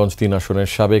সুনামগঞ্জ 3 আসনের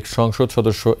সাবেক সংসদ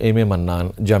সদস্য এম এ মান্নান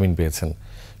জামিন পেয়েছেন।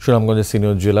 সুনামগঞ্জের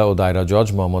সিনিয়র জেলা ও দায়রা জজ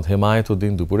মোহাম্মদ হেমায়েত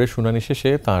উদ্দিন দুপুরে শুনানি শেষে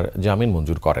তাঁর জামিন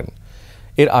মঞ্জুর করেন।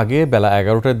 এর আগে বেলা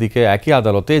 11টার দিকে একই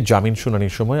আদালতে জামিন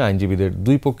শুনানির সময় আইনজীবীদের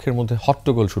দুই পক্ষের মধ্যে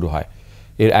হট্টগোল শুরু হয়।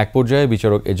 এর এক পর্যায়ে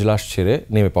বিচারক এজলাস ছেড়ে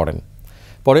নেমে পড়েন।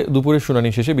 পরে দুপুরে শুনানি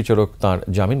শেষে বিচারক তাঁর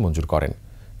জামিন মঞ্জুর করেন।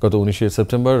 গত 19শে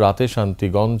সেপ্টেম্বর রাতে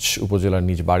শান্তিগঞ্জ উপজেলার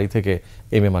নিজ বাড়ি থেকে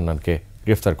এম এ মান্নানকে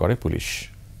গ্রেফতার করে পুলিশ।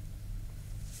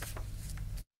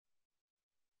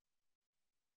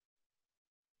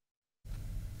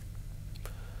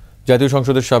 জাতীয়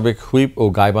সংসদের সাবেক হুইপ ও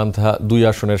গাইবান্ধা 2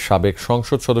 আসনের সাবেক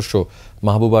সংসদ সদস্য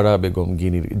মাহবুবারা বেগম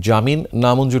গিনির জামিন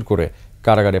নামঞ্জুর করে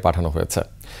কারাগারে পাঠানো হয়েছে।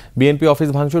 বিএনপি অফিস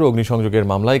ভাঙচুর অগ্নিসংযোগের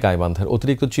মামলায় গাইবান্ধার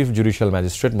অতিরিক্ত chief judicial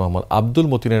magistrate Mohammad Abdul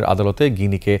মতিনের আদালতে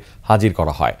গিনিকে হাজির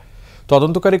করা হয়।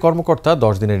 তদন্তকারী কর্মকর্তা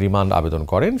 10 দিনের রিমান্ড আবেদন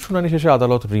করেন। শুনানি শেষে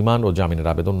আদালত রিমান্ড ও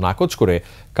জামিনের আবেদন নাকচ করে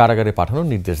কারাগারে পাঠানোর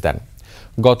নির্দেশ দেন।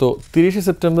 গত 30শে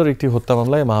সেপ্টেম্বর একটি হত্যা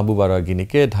মামলায় মাহবুবারা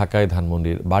গিনিকে ঢাকায়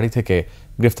ধানমন্ডির বাড়ি থেকে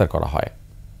গ্রেফতার করা হয়।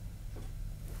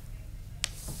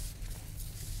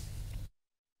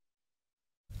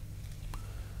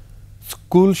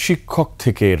 স্কুল শিক্ষক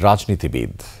থেকে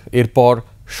রাজনীতিবিদ, এরপর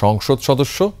সংসদ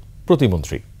সদস্য,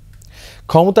 প্রতিমন্ত্রী।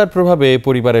 ক্ষমতার প্রভাবে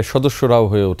পরিবারের সদস্যরাও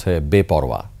হয়ে ওঠে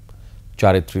বেপরোয়া।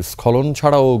 চারিত্রিক স্খলন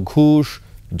ছাড়াও ঘুষ,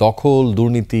 দখল,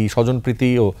 দুর্নীতি, স্বজনপ্রীতি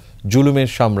ও জুলুমের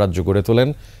সাম্রাজ্য গড়ে তোলেন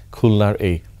খুলনার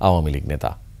এই আওয়ামী লীগ নেতা।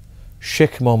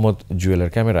 শেখ মোহাম্মদ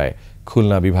জুয়েলের ক্যামেরায়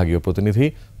খুলনা বিভাগীয় প্রতিনিধি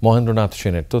মহেন্দ্রনাথ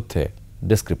সেনের তথ্যে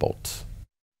ডেস্ক রিপোর্ট।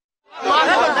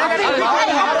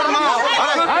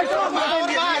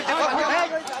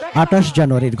 28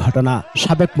 জানুয়ারির ঘটনা।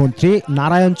 সাবেক মন্ত্রী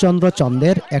নারায়ণ চন্দ্র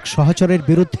চন্দের এক সহচরের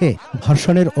বিরুদ্ধে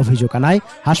ধর্ষণের অভিযোগ আনায়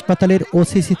হাসপাতালের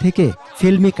ওসিসি থেকে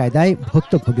ফিল্মি কায়দায়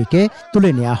ভুক্তভোগীকে তুলে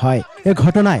নেওয়া হয়। এ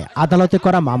ঘটনায় আদালতে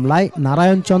করা মামলায়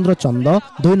নারায়ণ চন্দ্র চন্দ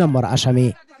 2 নম্বর আসামি।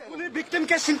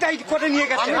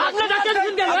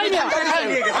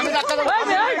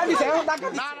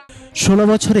 16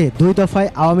 বছরে 2 দফায়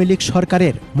আওয়ামী লীগ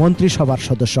সরকারের মন্ত্রিসভার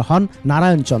সদস্য হন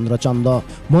নারায়ণচন্দ্র চন্দ।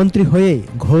 মন্ত্রী হয়েই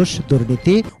ঘোষ,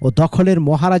 দুর্নীতি ও দখলের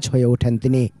মহারাজ হয়ে ওঠেন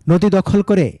তিনি। নদী দখল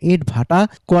করে ইট ভাটা,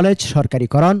 কলেজ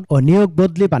সরকারিকরণ ও নিয়োগ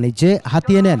বদলি বাণিজ্যে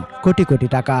হাতিয়ে নেন কোটি কোটি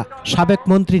টাকা। সাবেক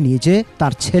মন্ত্রী নিজে,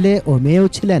 তার ছেলে ও মেয়েও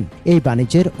ছিলেন এই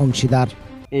বাণিজ্যের অংশীদার।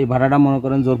 এই ভাড়াটা মনে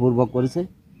করেন জোরপূর্বক করেছে,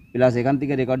 প্লাস এখান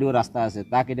থেকে রেকর্ডিও রাস্তা আছে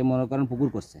তা কেটে মনে করেন পুকুর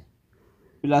করছে,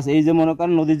 প্লাস এই যে মনে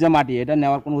করেন নদীর যে মাটি এটা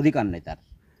নেওয়ার কোনো অধিকার নেই তার,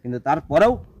 কিন্তু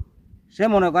তারপরেও সে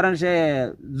মনে করেন সে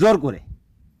জোর করে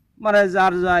মানে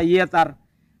যার যা তার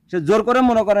সে জোর করে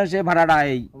মনে করেন সে ভাড়াটা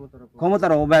এই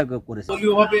ক্ষমতার অবহেলা করেছে।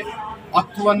 দলীয়ভাবে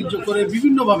অর্থ বাণিজ্য করে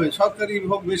বিভিন্নভাবে সরকারি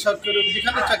হোক বেসরকারি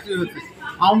যেখানে চাকরি হচ্ছে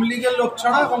আওয়ামী লীগের লোক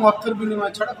ছাড়া এবং অর্থের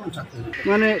বিনিময় ছাড়া কোনো চাকরি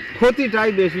মানে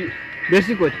ক্ষতিটাই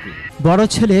বেশি করছে। বড়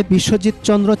ছেলে বিশ্বজিৎ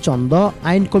চন্দ্র চন্দ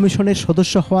আইন কমিশনের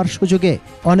সদস্য হওয়ার সুযোগে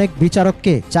অনেক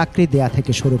বিচারককে চাকরি দেয়া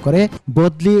থেকে শুরু করে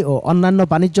বদলি ও অন্যান্য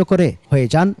বাণিজ্য করে হয়ে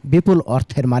যান বিপুল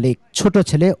অর্থের মালিক। ছোট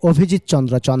ছেলে অভিজিৎ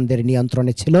চন্দ্র চন্দের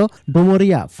নিয়ন্ত্রণে ছিল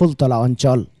ডুমুরিয়া ফুলতলা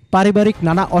অঞ্চল। পারিবারিক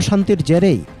নানা অশান্তির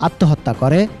জেরেই আত্মহত্যা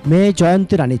করে মেয়ে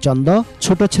জয়ন্তী রানী চন্দ,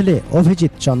 ছোট ছেলে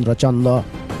অভিজিৎ চন্দ্র চন্দ।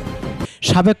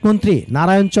 সাবেক মন্ত্রী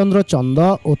নারায়ণচন্দ্র চন্দ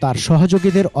ও তার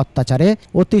সহযোগীদের অত্যাচারে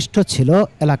অতিষ্ঠ ছিল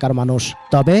এলাকার মানুষ,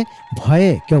 তবে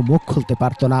ভয়ে কেউ মুখ খুলতে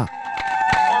পারত না।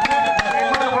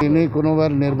 তিনি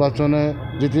কোনোবার নির্বাচনে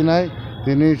জিতি নাই,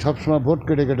 তিনি সবসময় ভোট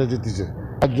কেটে কেটে জিতেছে।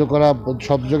 কার্য করা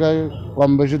সব জায়গায়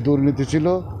কম বেশি দুর্নীতি ছিল,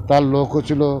 তার লোকও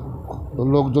ছিল,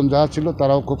 লোকজন যা ছিল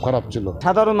তারাও খুব খারাপ ছিল।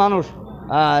 সাধারণ মানুষ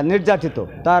নির্যাতিত,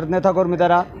 তার নেতাকর্মী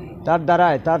দ্বারা, তার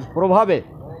দ্বারায়, তার প্রভাবে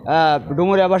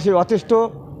ডুমুরিয়াবাসী অতিষ্ঠ,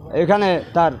 এখানে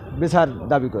তার বিচার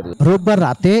দাবি করে। রোববার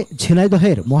রাতে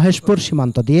ঝিনাইদহের মহেশপুর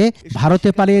সীমান্ত দিয়ে ভারতে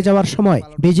পালিয়ে যাওয়ার সময়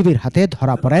বিজিবির হাতে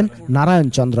ধরা পড়েন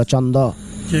নারায়ণচন্দ্র চন্দ।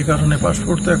 যে কারণে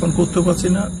পাসপোর্ট তো এখন করতে পারছি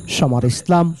না। সমর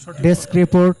ইসলাম, ডেস্ক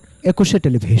রিপোর্ট, একুশে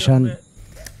টেলিভিশন।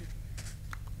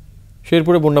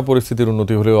 শেরপুরে বন্যা পরিস্থিতির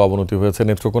উন্নতি হলেও অবনতি হয়েছে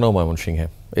নেত্রকোনা ও ময়মনসিংহে।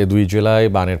 এই দুই জেলায়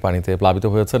বানের পানিতে প্লাবিত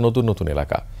হয়েছে নতুন নতুন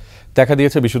এলাকা। দেখা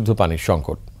দিয়েছে বিশুদ্ধ পানির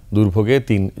সংকট। দুর্ভোগে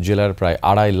 3 জেলার প্রায়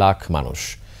 2.5 লাখ মানুষ।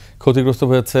 ক্ষতিগ্রস্ত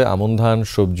হয়েছে আমন ধান,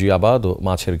 সবজি আবাদ ও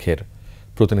মাছের ঘের।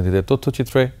 প্রতিনিধিদের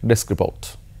তথ্যচিত্রে ডেস্ক রিপোর্ট।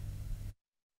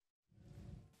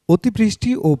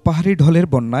 অতিবৃষ্টি ও পাহাড়ি ঢলের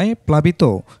বন্যায় প্লাবিত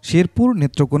শেরপুর,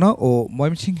 নেত্রকোনা ও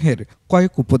ময়মনসিংহের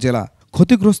কয়েক উপজেলা।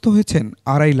 ক্ষতিগ্রস্ত হয়েছেন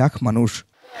 2.5 লাখ মানুষ।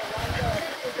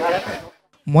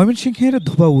 ময়মনসিংহের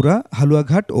ধোবাউড়া,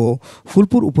 হালুয়াঘাট ও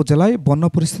ফুলপুর উপজেলায় বন্যা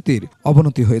পরিস্থিতির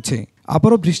অবনতি হয়েছে।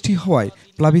 আবারও বৃষ্টি হওয়ায়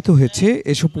প্লাবিত হয়েছে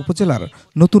এসব উপজেলার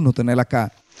নতুন নতুন এলাকা।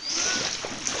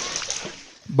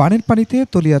 বানের পানিতে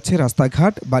তলিয়ে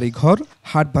রাস্তাঘাট, বাড়িঘর,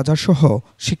 হাট বাজার সহ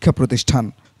শিক্ষা প্রতিষ্ঠান।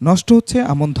 নষ্ট হচ্ছে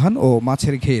আমন ধান ও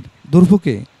মাছের ঘের।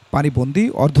 দুর্ভোগে পানিবন্দী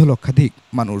 1.5 লক্ষাধিক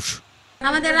মানুষ।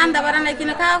 আমাদের রান্না বান্না নাই,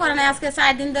 কিনে খাওয়া করে নাই। আজকে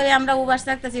 4 দিন ধরে আমরা উপাস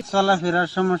থাকতেছি। চলাফেরার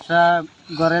সমস্যা,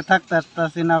 ঘরে থাকতে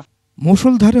পারতেছি না।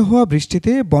 মুষলধারে হওয়া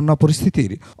বৃষ্টিতে বন্যা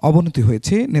পরিস্থিতির অবনতি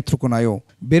হয়েছে নেত্রকোনায়ও।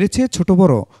 বেড়েছে ছোট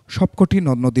বড় সবকটি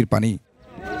নদ নদীর পানি।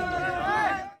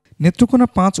 নেত্রকোনা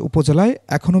 5 উপজেলায়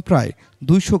এখনও প্রায়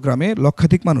 200 গ্রামে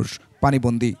লক্ষাধিক মানুষ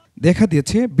পানিবন্দী। দেখা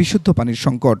দিয়েছে বিশুদ্ধ পানির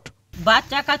সংকট।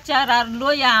 বাচ্চা কাচ্চার আর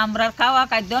লইয়া আমরা খাওয়া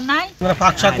খাদ্য নাই,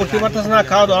 ফাঁকশা করতে পারতেছে না,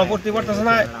 খাওয়া দাওয়া করতে পারতেছে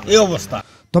না, এই অবস্থা।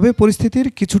 তবে পরিস্থিতির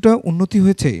কিছুটা উন্নতি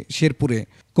হয়েছে শেরপুরে।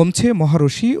 কমছে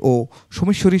মহারশী ও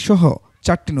সোমেশ্বরী সহ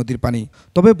 4টি নদীর পানি।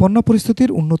 তবে বন্যা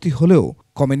পরিস্থিতির উন্নতি হলেও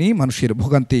কমেনি মানুষের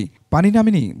ভোগান্তি। পানি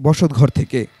নামেনি বসতঘর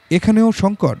থেকে। এখানেও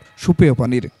সংকট সুপেয়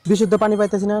পানির। বিশুদ্ধ পানি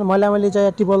পাইতেছি না, ময়লাময়লি যায়,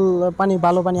 টিউবওয়েল পানি,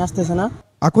 ভালো পানি আসতেছে না।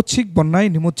 আকস্মিক বন্যায়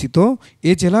নিমজ্জিত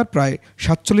এ জেলার প্রায়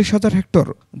 47,000 হেক্টর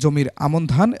জমির আমন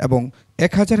ধান এবং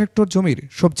 1,000 হেক্টর জমির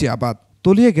সবজি আবাদ।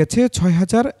 তলিয়ে গেছে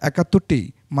 6,071টি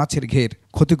মাছের ঘের।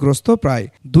 ক্ষতিগ্রস্ত প্রায়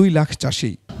 2 লাখ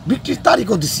চাষি। বিক্রির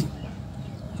তারিখও দিছি,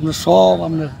 সব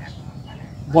আমরা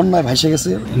বন্যায় ভাসে গেছে।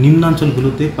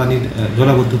 নিম্নাঞ্চলগুলোতে পানির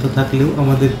জলাবদ্ধতা থাকলেও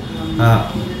আমাদের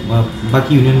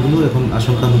বাকি ইউনিয়নগুলো এখন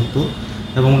আশঙ্কামুক্ত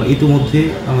এবং ইতিমধ্যে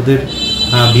আমাদের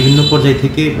বিভিন্ন পর্যায়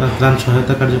থেকে ত্রাণ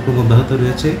সহায়তা কার্যক্রম অব্যাহত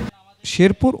রয়েছে।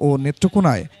 শেরপুর ও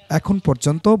নেত্রকোনায় এখন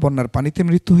পর্যন্ত বন্যার পানিতে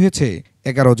মৃত্যু হয়েছে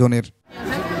 11 জনের।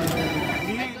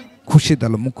 খুরশিদ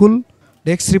আলম মুকুল,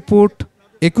 ডেস্ক রিপোর্ট,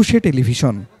 একুশে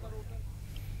টেলিভিশন।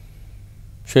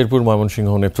 শেরপুর, ময়মনসিংহ,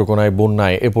 নেত্রকোনায়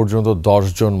বন্যায় এ পর্যন্ত 10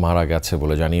 জন মারা গেছে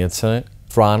বলে জানিয়েছে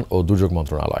ত্রাণ ও দুর্যোগ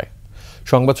মন্ত্রণালয়।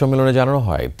 সংবাদ সম্মেলনে জানানো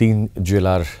হয় 3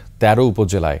 জেলার 13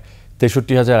 উপজেলায়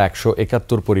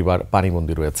 63,171 পরিবার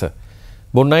পানিবন্দী রয়েছে।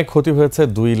 বন্যায় ক্ষতি হয়েছে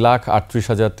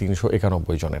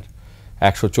 2,38,391 জনের।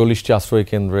 140টি আশ্রয়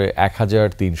কেন্দ্রে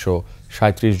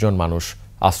 1,337 জন মানুষ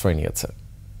আশ্রয় নিয়েছে।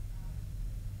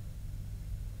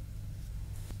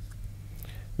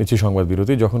 নিচ্ছি সংবাদ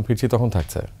বিরতি, যখন ফিরছি তখন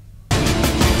থাকছে।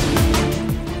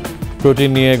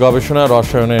 প্রোটিন নিয়ে গবেষণা,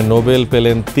 রসায়নে নোবেল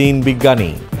পেলেন 3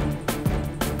 বিজ্ঞানী।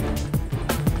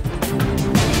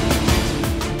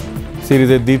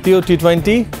 সিরিজের দ্বিতীয়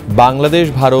টি-20 বাংলাদেশ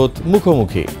ভারত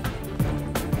মুখোমুখি।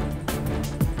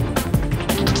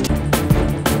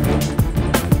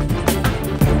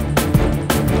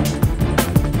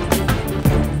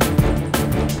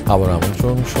 আবার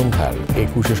আমন্ত্রণ সন্ধ্যার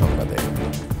 21 সংবাদে।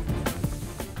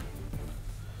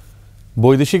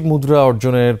 বৈদেশিক মুদ্রা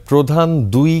অর্জনের প্রধান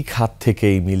দুই খাত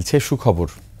থেকেই মিলছে সুখবর।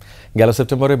 গেল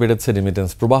সেপ্টেম্বরে বেড়েছে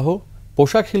রেমিটেন্স প্রবাহ।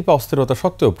 পোশাক শিল্পে অস্থিরতা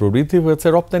সত্ত্বেও প্রবৃদ্ধি হয়েছে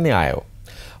রপ্তানি আয়ও।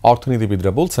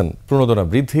 অর্থনীতিবিদরা বলছেন প্রণোদনা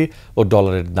বৃদ্ধি ও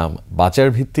ডলারের দাম বাজার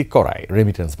ভিত্তিক করায়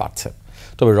রেমিটেন্স বাড়ছে।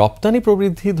 তবে রপ্তানি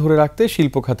প্রবৃদ্ধি ধরে রাখতে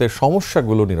শিল্প খাতের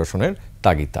সমস্যাগুলো নিরসনের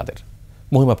তাগিদ তাদের।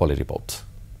 মহিমা পলের রিপোর্ট।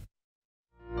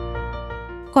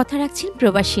 কথা রাখছেন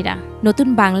প্রবাসীরা। নতুন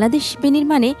বাংলাদেশ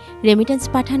বিনির্মাণে রেমিটেন্স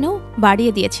পাঠানো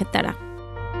বাড়িয়ে দিয়েছে তারা।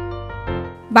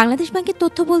 বাংলাদেশ ব্যাংকের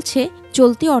তথ্য বলছে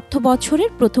চলতি অর্থ বছরের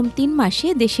প্রথম 3 মাসে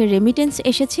দেশের রেমিটেন্স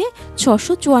এসেছে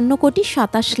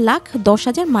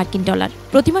 654,27,10,000 মার্কিন ডলার।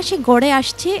 প্রতি মাসে গড়ে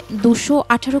আসছে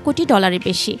 218 কোটি ডলারের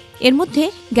বেশি। এর মধ্যে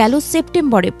গেল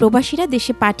সেপ্টেম্বরে প্রবাসীরা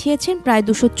দেশে পাঠিয়েছেন প্রায়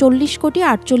 240 কোটি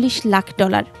 48 লাখ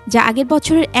ডলার, যা আগের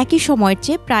বছরের একই সময়ের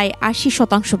চেয়ে প্রায়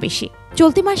 80% বেশি।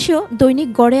 চলতি মাসেও দৈনিক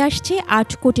গড়ে আসছে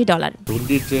 8 কোটি ডলার।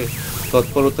 হুন্ডির যে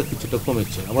তৎপরতা কিছুটা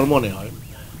কমেছে আমার মনে হয়।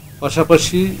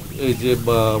 পাশাপাশি এই যে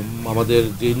আমাদের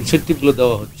যে ইনসেন্টিভগুলো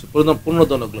দেওয়া হচ্ছে,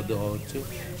 পণ্যদানগুলো দেওয়া হচ্ছে,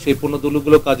 সেই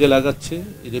পণ্যদলগুলো কাজে লাগাচ্ছে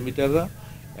রেমিটাররা।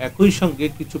 একই সঙ্গে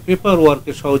কিছু পেপার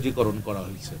ওয়ার্কের সহজীকরণ করা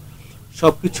হয়েছে।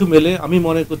 সব কিছু মেলে আমি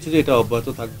মনে করছি যে এটা অব্যাহত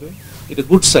থাকবে। এটা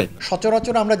গুড সাইন।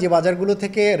 সচরাচর আমরা যে বাজারগুলো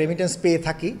থেকে রেমিটেন্স পেয়ে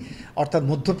থাকি, অর্থাৎ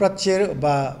মধ্যপ্রাচ্যের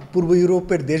বা পূর্ব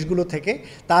ইউরোপের দেশগুলো থেকে,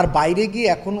 তার বাইরে গিয়ে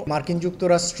এখন মার্কিন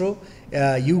যুক্তরাষ্ট্র,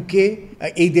 ইউকে,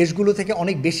 এই দেশগুলো থেকে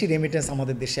অনেক বেশি রেমিটেন্স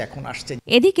আমাদের দেশে এখন আসছে।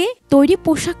 এদিকে তৈরি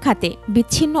পোশাক খাতে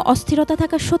বিচ্ছিন্ন অস্থিরতা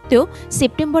থাকা সত্ত্বেও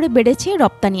সেপ্টেম্বরে বেড়েছে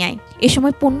রপ্তানি আয়। এ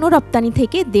সময় পণ্য রপ্তানি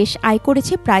থেকে দেশ আয়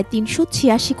করেছে প্রায়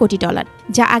 386 কোটি ডলার,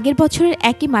 যা আগের বছরের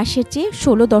একই মাসের চেয়ে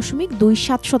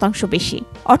 16.27% বেশি।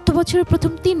 অর্থ বছরের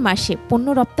প্রথম 3 মাসে পণ্য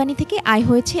রপ্তানি থেকে আয়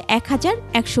হয়েছে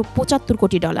 1,175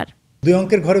 কোটি ডলার। 2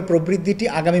 অঙ্কের ঘরে প্রবৃদ্ধিটি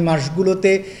আগামী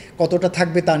মাসগুলোতে কতটা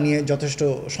থাকবে তা নিয়ে যথেষ্ট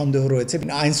সন্দেহ রয়েছে।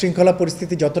 আইন শৃঙ্খলা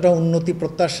পরিস্থিতি যতটা উন্নতি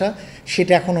প্রত্যাশা,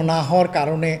 সেটা এখনও না হওয়ার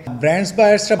কারণে ব্র্যান্ডস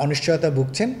বায়ার্সরা অনিশ্চয়তা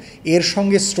ভুগছেন। এর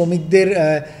সঙ্গে শ্রমিকদের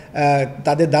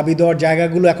তাদের দাবি দেওয়ার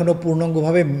জায়গাগুলো এখনও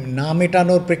পূর্ণাঙ্গভাবে না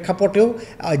মেটানোর প্রেক্ষাপটেও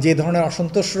যে ধরনের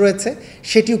অসন্তোষ রয়েছে,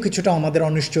 সেটিও কিছুটা আমাদের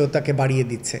অনিশ্চয়তাকে বাড়িয়ে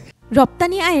দিচ্ছে।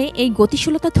 রপ্তানি আয়ে এই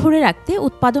গতিশীলতা ধরে রাখতে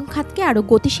উৎপাদন খাতকে আরও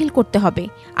গতিশীল করতে হবে।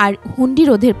 আর হুন্ডি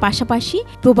রোধের পাশাপাশি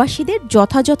প্রবাসীদের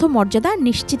যথাযথ মর্যাদা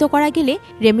নিশ্চিত করা গেলে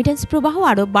রেমিটেন্স প্রবাহ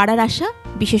আরও বাড়ার আশা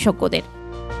বিশেষজ্ঞদের।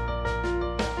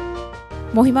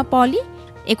 মহিমা পলি,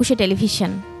 একুশে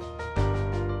টেলিভিশন।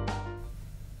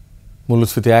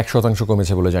 মূল্যস্ফীতি 1%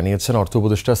 কমেছে বলে জানিয়েছেন অর্থ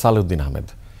উপদেষ্টা সালেউদ্দিন আহমেদ।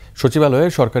 সচিবালয়ে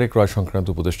সরকারি ক্রয় সংক্রান্ত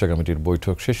উপদেষ্টা কমিটির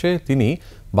বৈঠক শেষে তিনি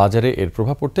বাজারে এর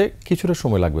প্রভাব পড়তে কিছুটা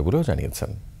সময় লাগবে বলেও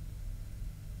জানিয়েছেন।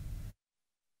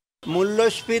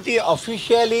 মূল্যস্ফীতি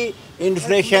অফিসিয়ালি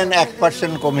ইনফ্লেশন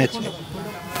 1% কমেছে,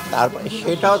 তারপরে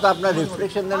সেটাও তো আপনার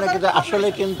রিফ্লেকশন দেয় না, কিন্তু আসলে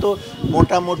কিন্তু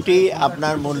মোটামুটি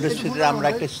আপনার মূল্যস্ফীতি আমরা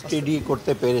একটা স্টেডি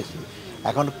করতে পেরেছি।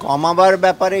 এখন কমাবার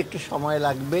ব্যাপারে একটু সময়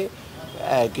লাগবে,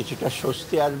 কিছুটা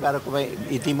স্বস্তি আসবে। আর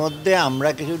ইতিমধ্যে আমরা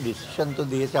কিছু ডিসিশন তো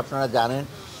দিয়েছি, আপনারা জানেন।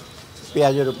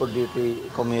 পেঁয়াজের উপর ডিউটি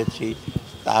কমিয়েছি,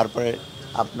 তারপরে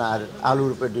আপনার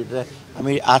আলুর উপর ডিউটি,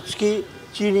 আমি আজকে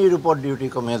চিনির উপর ডিউটি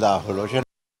কমিয়ে দেওয়া হলো।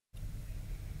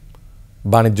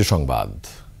 বাণিজ্য সংবাদ।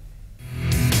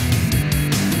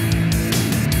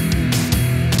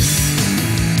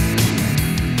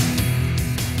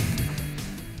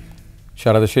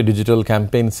 সারা দেশে ডিজিটাল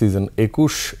ক্যাম্পেইন সিজন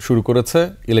 21 শুরু করেছে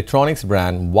ইলেকট্রনিক্স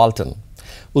ব্র্যান্ড ওয়ালটন।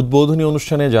 উদ্বোধনী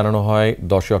অনুষ্ঠানে জানানো হয়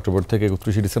 10 অক্টোবর থেকে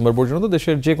 31 ডিসেম্বর পর্যন্ত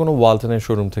দেশের যে কোনো ওয়ালটনের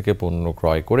শোরুম থেকে পণ্য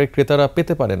ক্রয় করে ক্রেতারা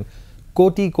পেতে পারেন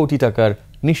কোটি কোটি টাকার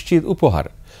নিশ্চিত উপহার।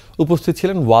 উপস্থিত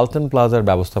ছিলেন ওয়ালটন প্লাজার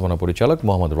ব্যবস্থাপনা পরিচালক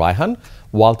Mohammad Raihan,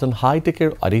 Walton হাইটেকের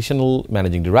additional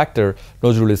managing director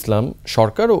Nazrul Islam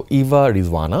সরকার ও Eva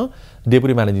Rizwana,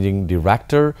 deputy managing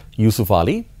director Yusuf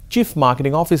Ali, chief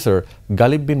marketing officer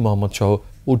Ghalib বিন মোহাম্মদ সহ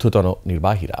ঊর্ধ্বতন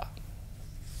নির্বাহীরা।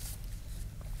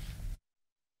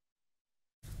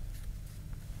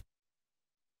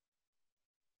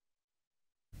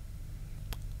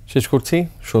 শেষ করছি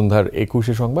সন্ধ্যার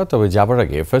 21 সংবাদ। তবে যাবার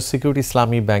আগে ফার্স্ট সিকিউরিটি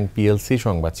ইসলামী ব্যাংক পিএলসি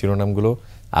সংবাদ শিরোনামগুলো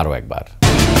আরও একবার।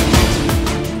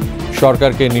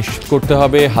 সরকারকে নিশ্চিত করতে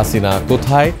হবে হাসিনা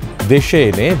কোথায়, দেশে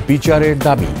এনে বিচারের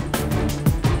দাবি।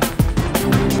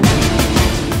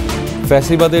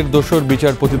 ফ্যাসিবাদের দোসর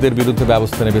বিচারপতিদের বিরুদ্ধে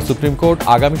ব্যবস্থা নেবে সুপ্রিম কোর্ট,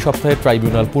 আগামী সপ্তাহে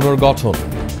ট্রাইব্যুনাল পুনর্গঠন।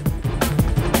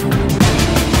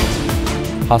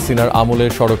 হাসিনার আমলে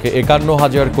সড়কে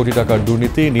 51,000 কোটি টাকার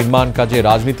দুর্নীতি, নির্মাণ কাজে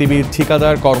রাজনীতিবিদ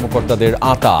ঠিকাদার কর্মকর্তাদের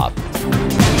আঁতাত।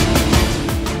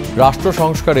 রাষ্ট্র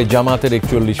সংস্কারে জামাতের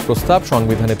 41 প্রস্তাব,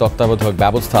 সংবিধানে তত্ত্বাবধায়ক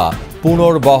ব্যবস্থা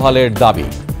পুনর্বহালের দাবি।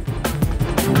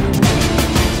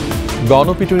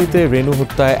 গণপিটুনিতে রেণু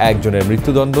হত্যায় একজনের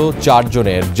মৃত্যুদণ্ড, 4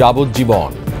 জনের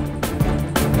যাবজ্জীবন।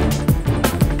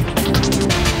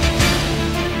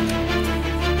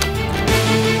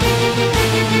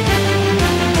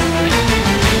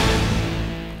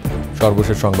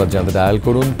 সর্বশেষ সংবাদ জানতে ডায়াল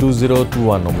করুন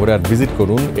 2021 নম্বরে আর ভিজিট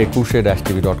করুন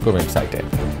ekushey-tv.com ওয়েবসাইটে।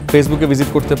 ফেসবুকে ভিজিট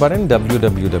করতে পারেন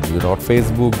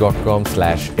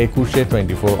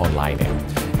www.facebook.com/ekushey24 অনলাইনে।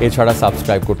 এছাড়া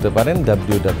সাবস্ক্রাইব করতে পারেন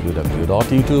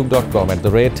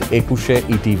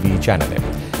www.youtube.com/ekushey-etv চ্যানেলে।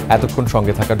 এতক্ষণ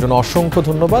সঙ্গে থাকার জন্য অসংখ্য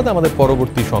ধন্যবাদ। আমাদের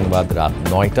পরবর্তী সংবাদ রাত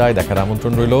 9টায় দেখার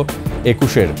আমন্ত্রণ রইল।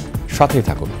 একুশের সাথেই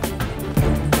থাকুন।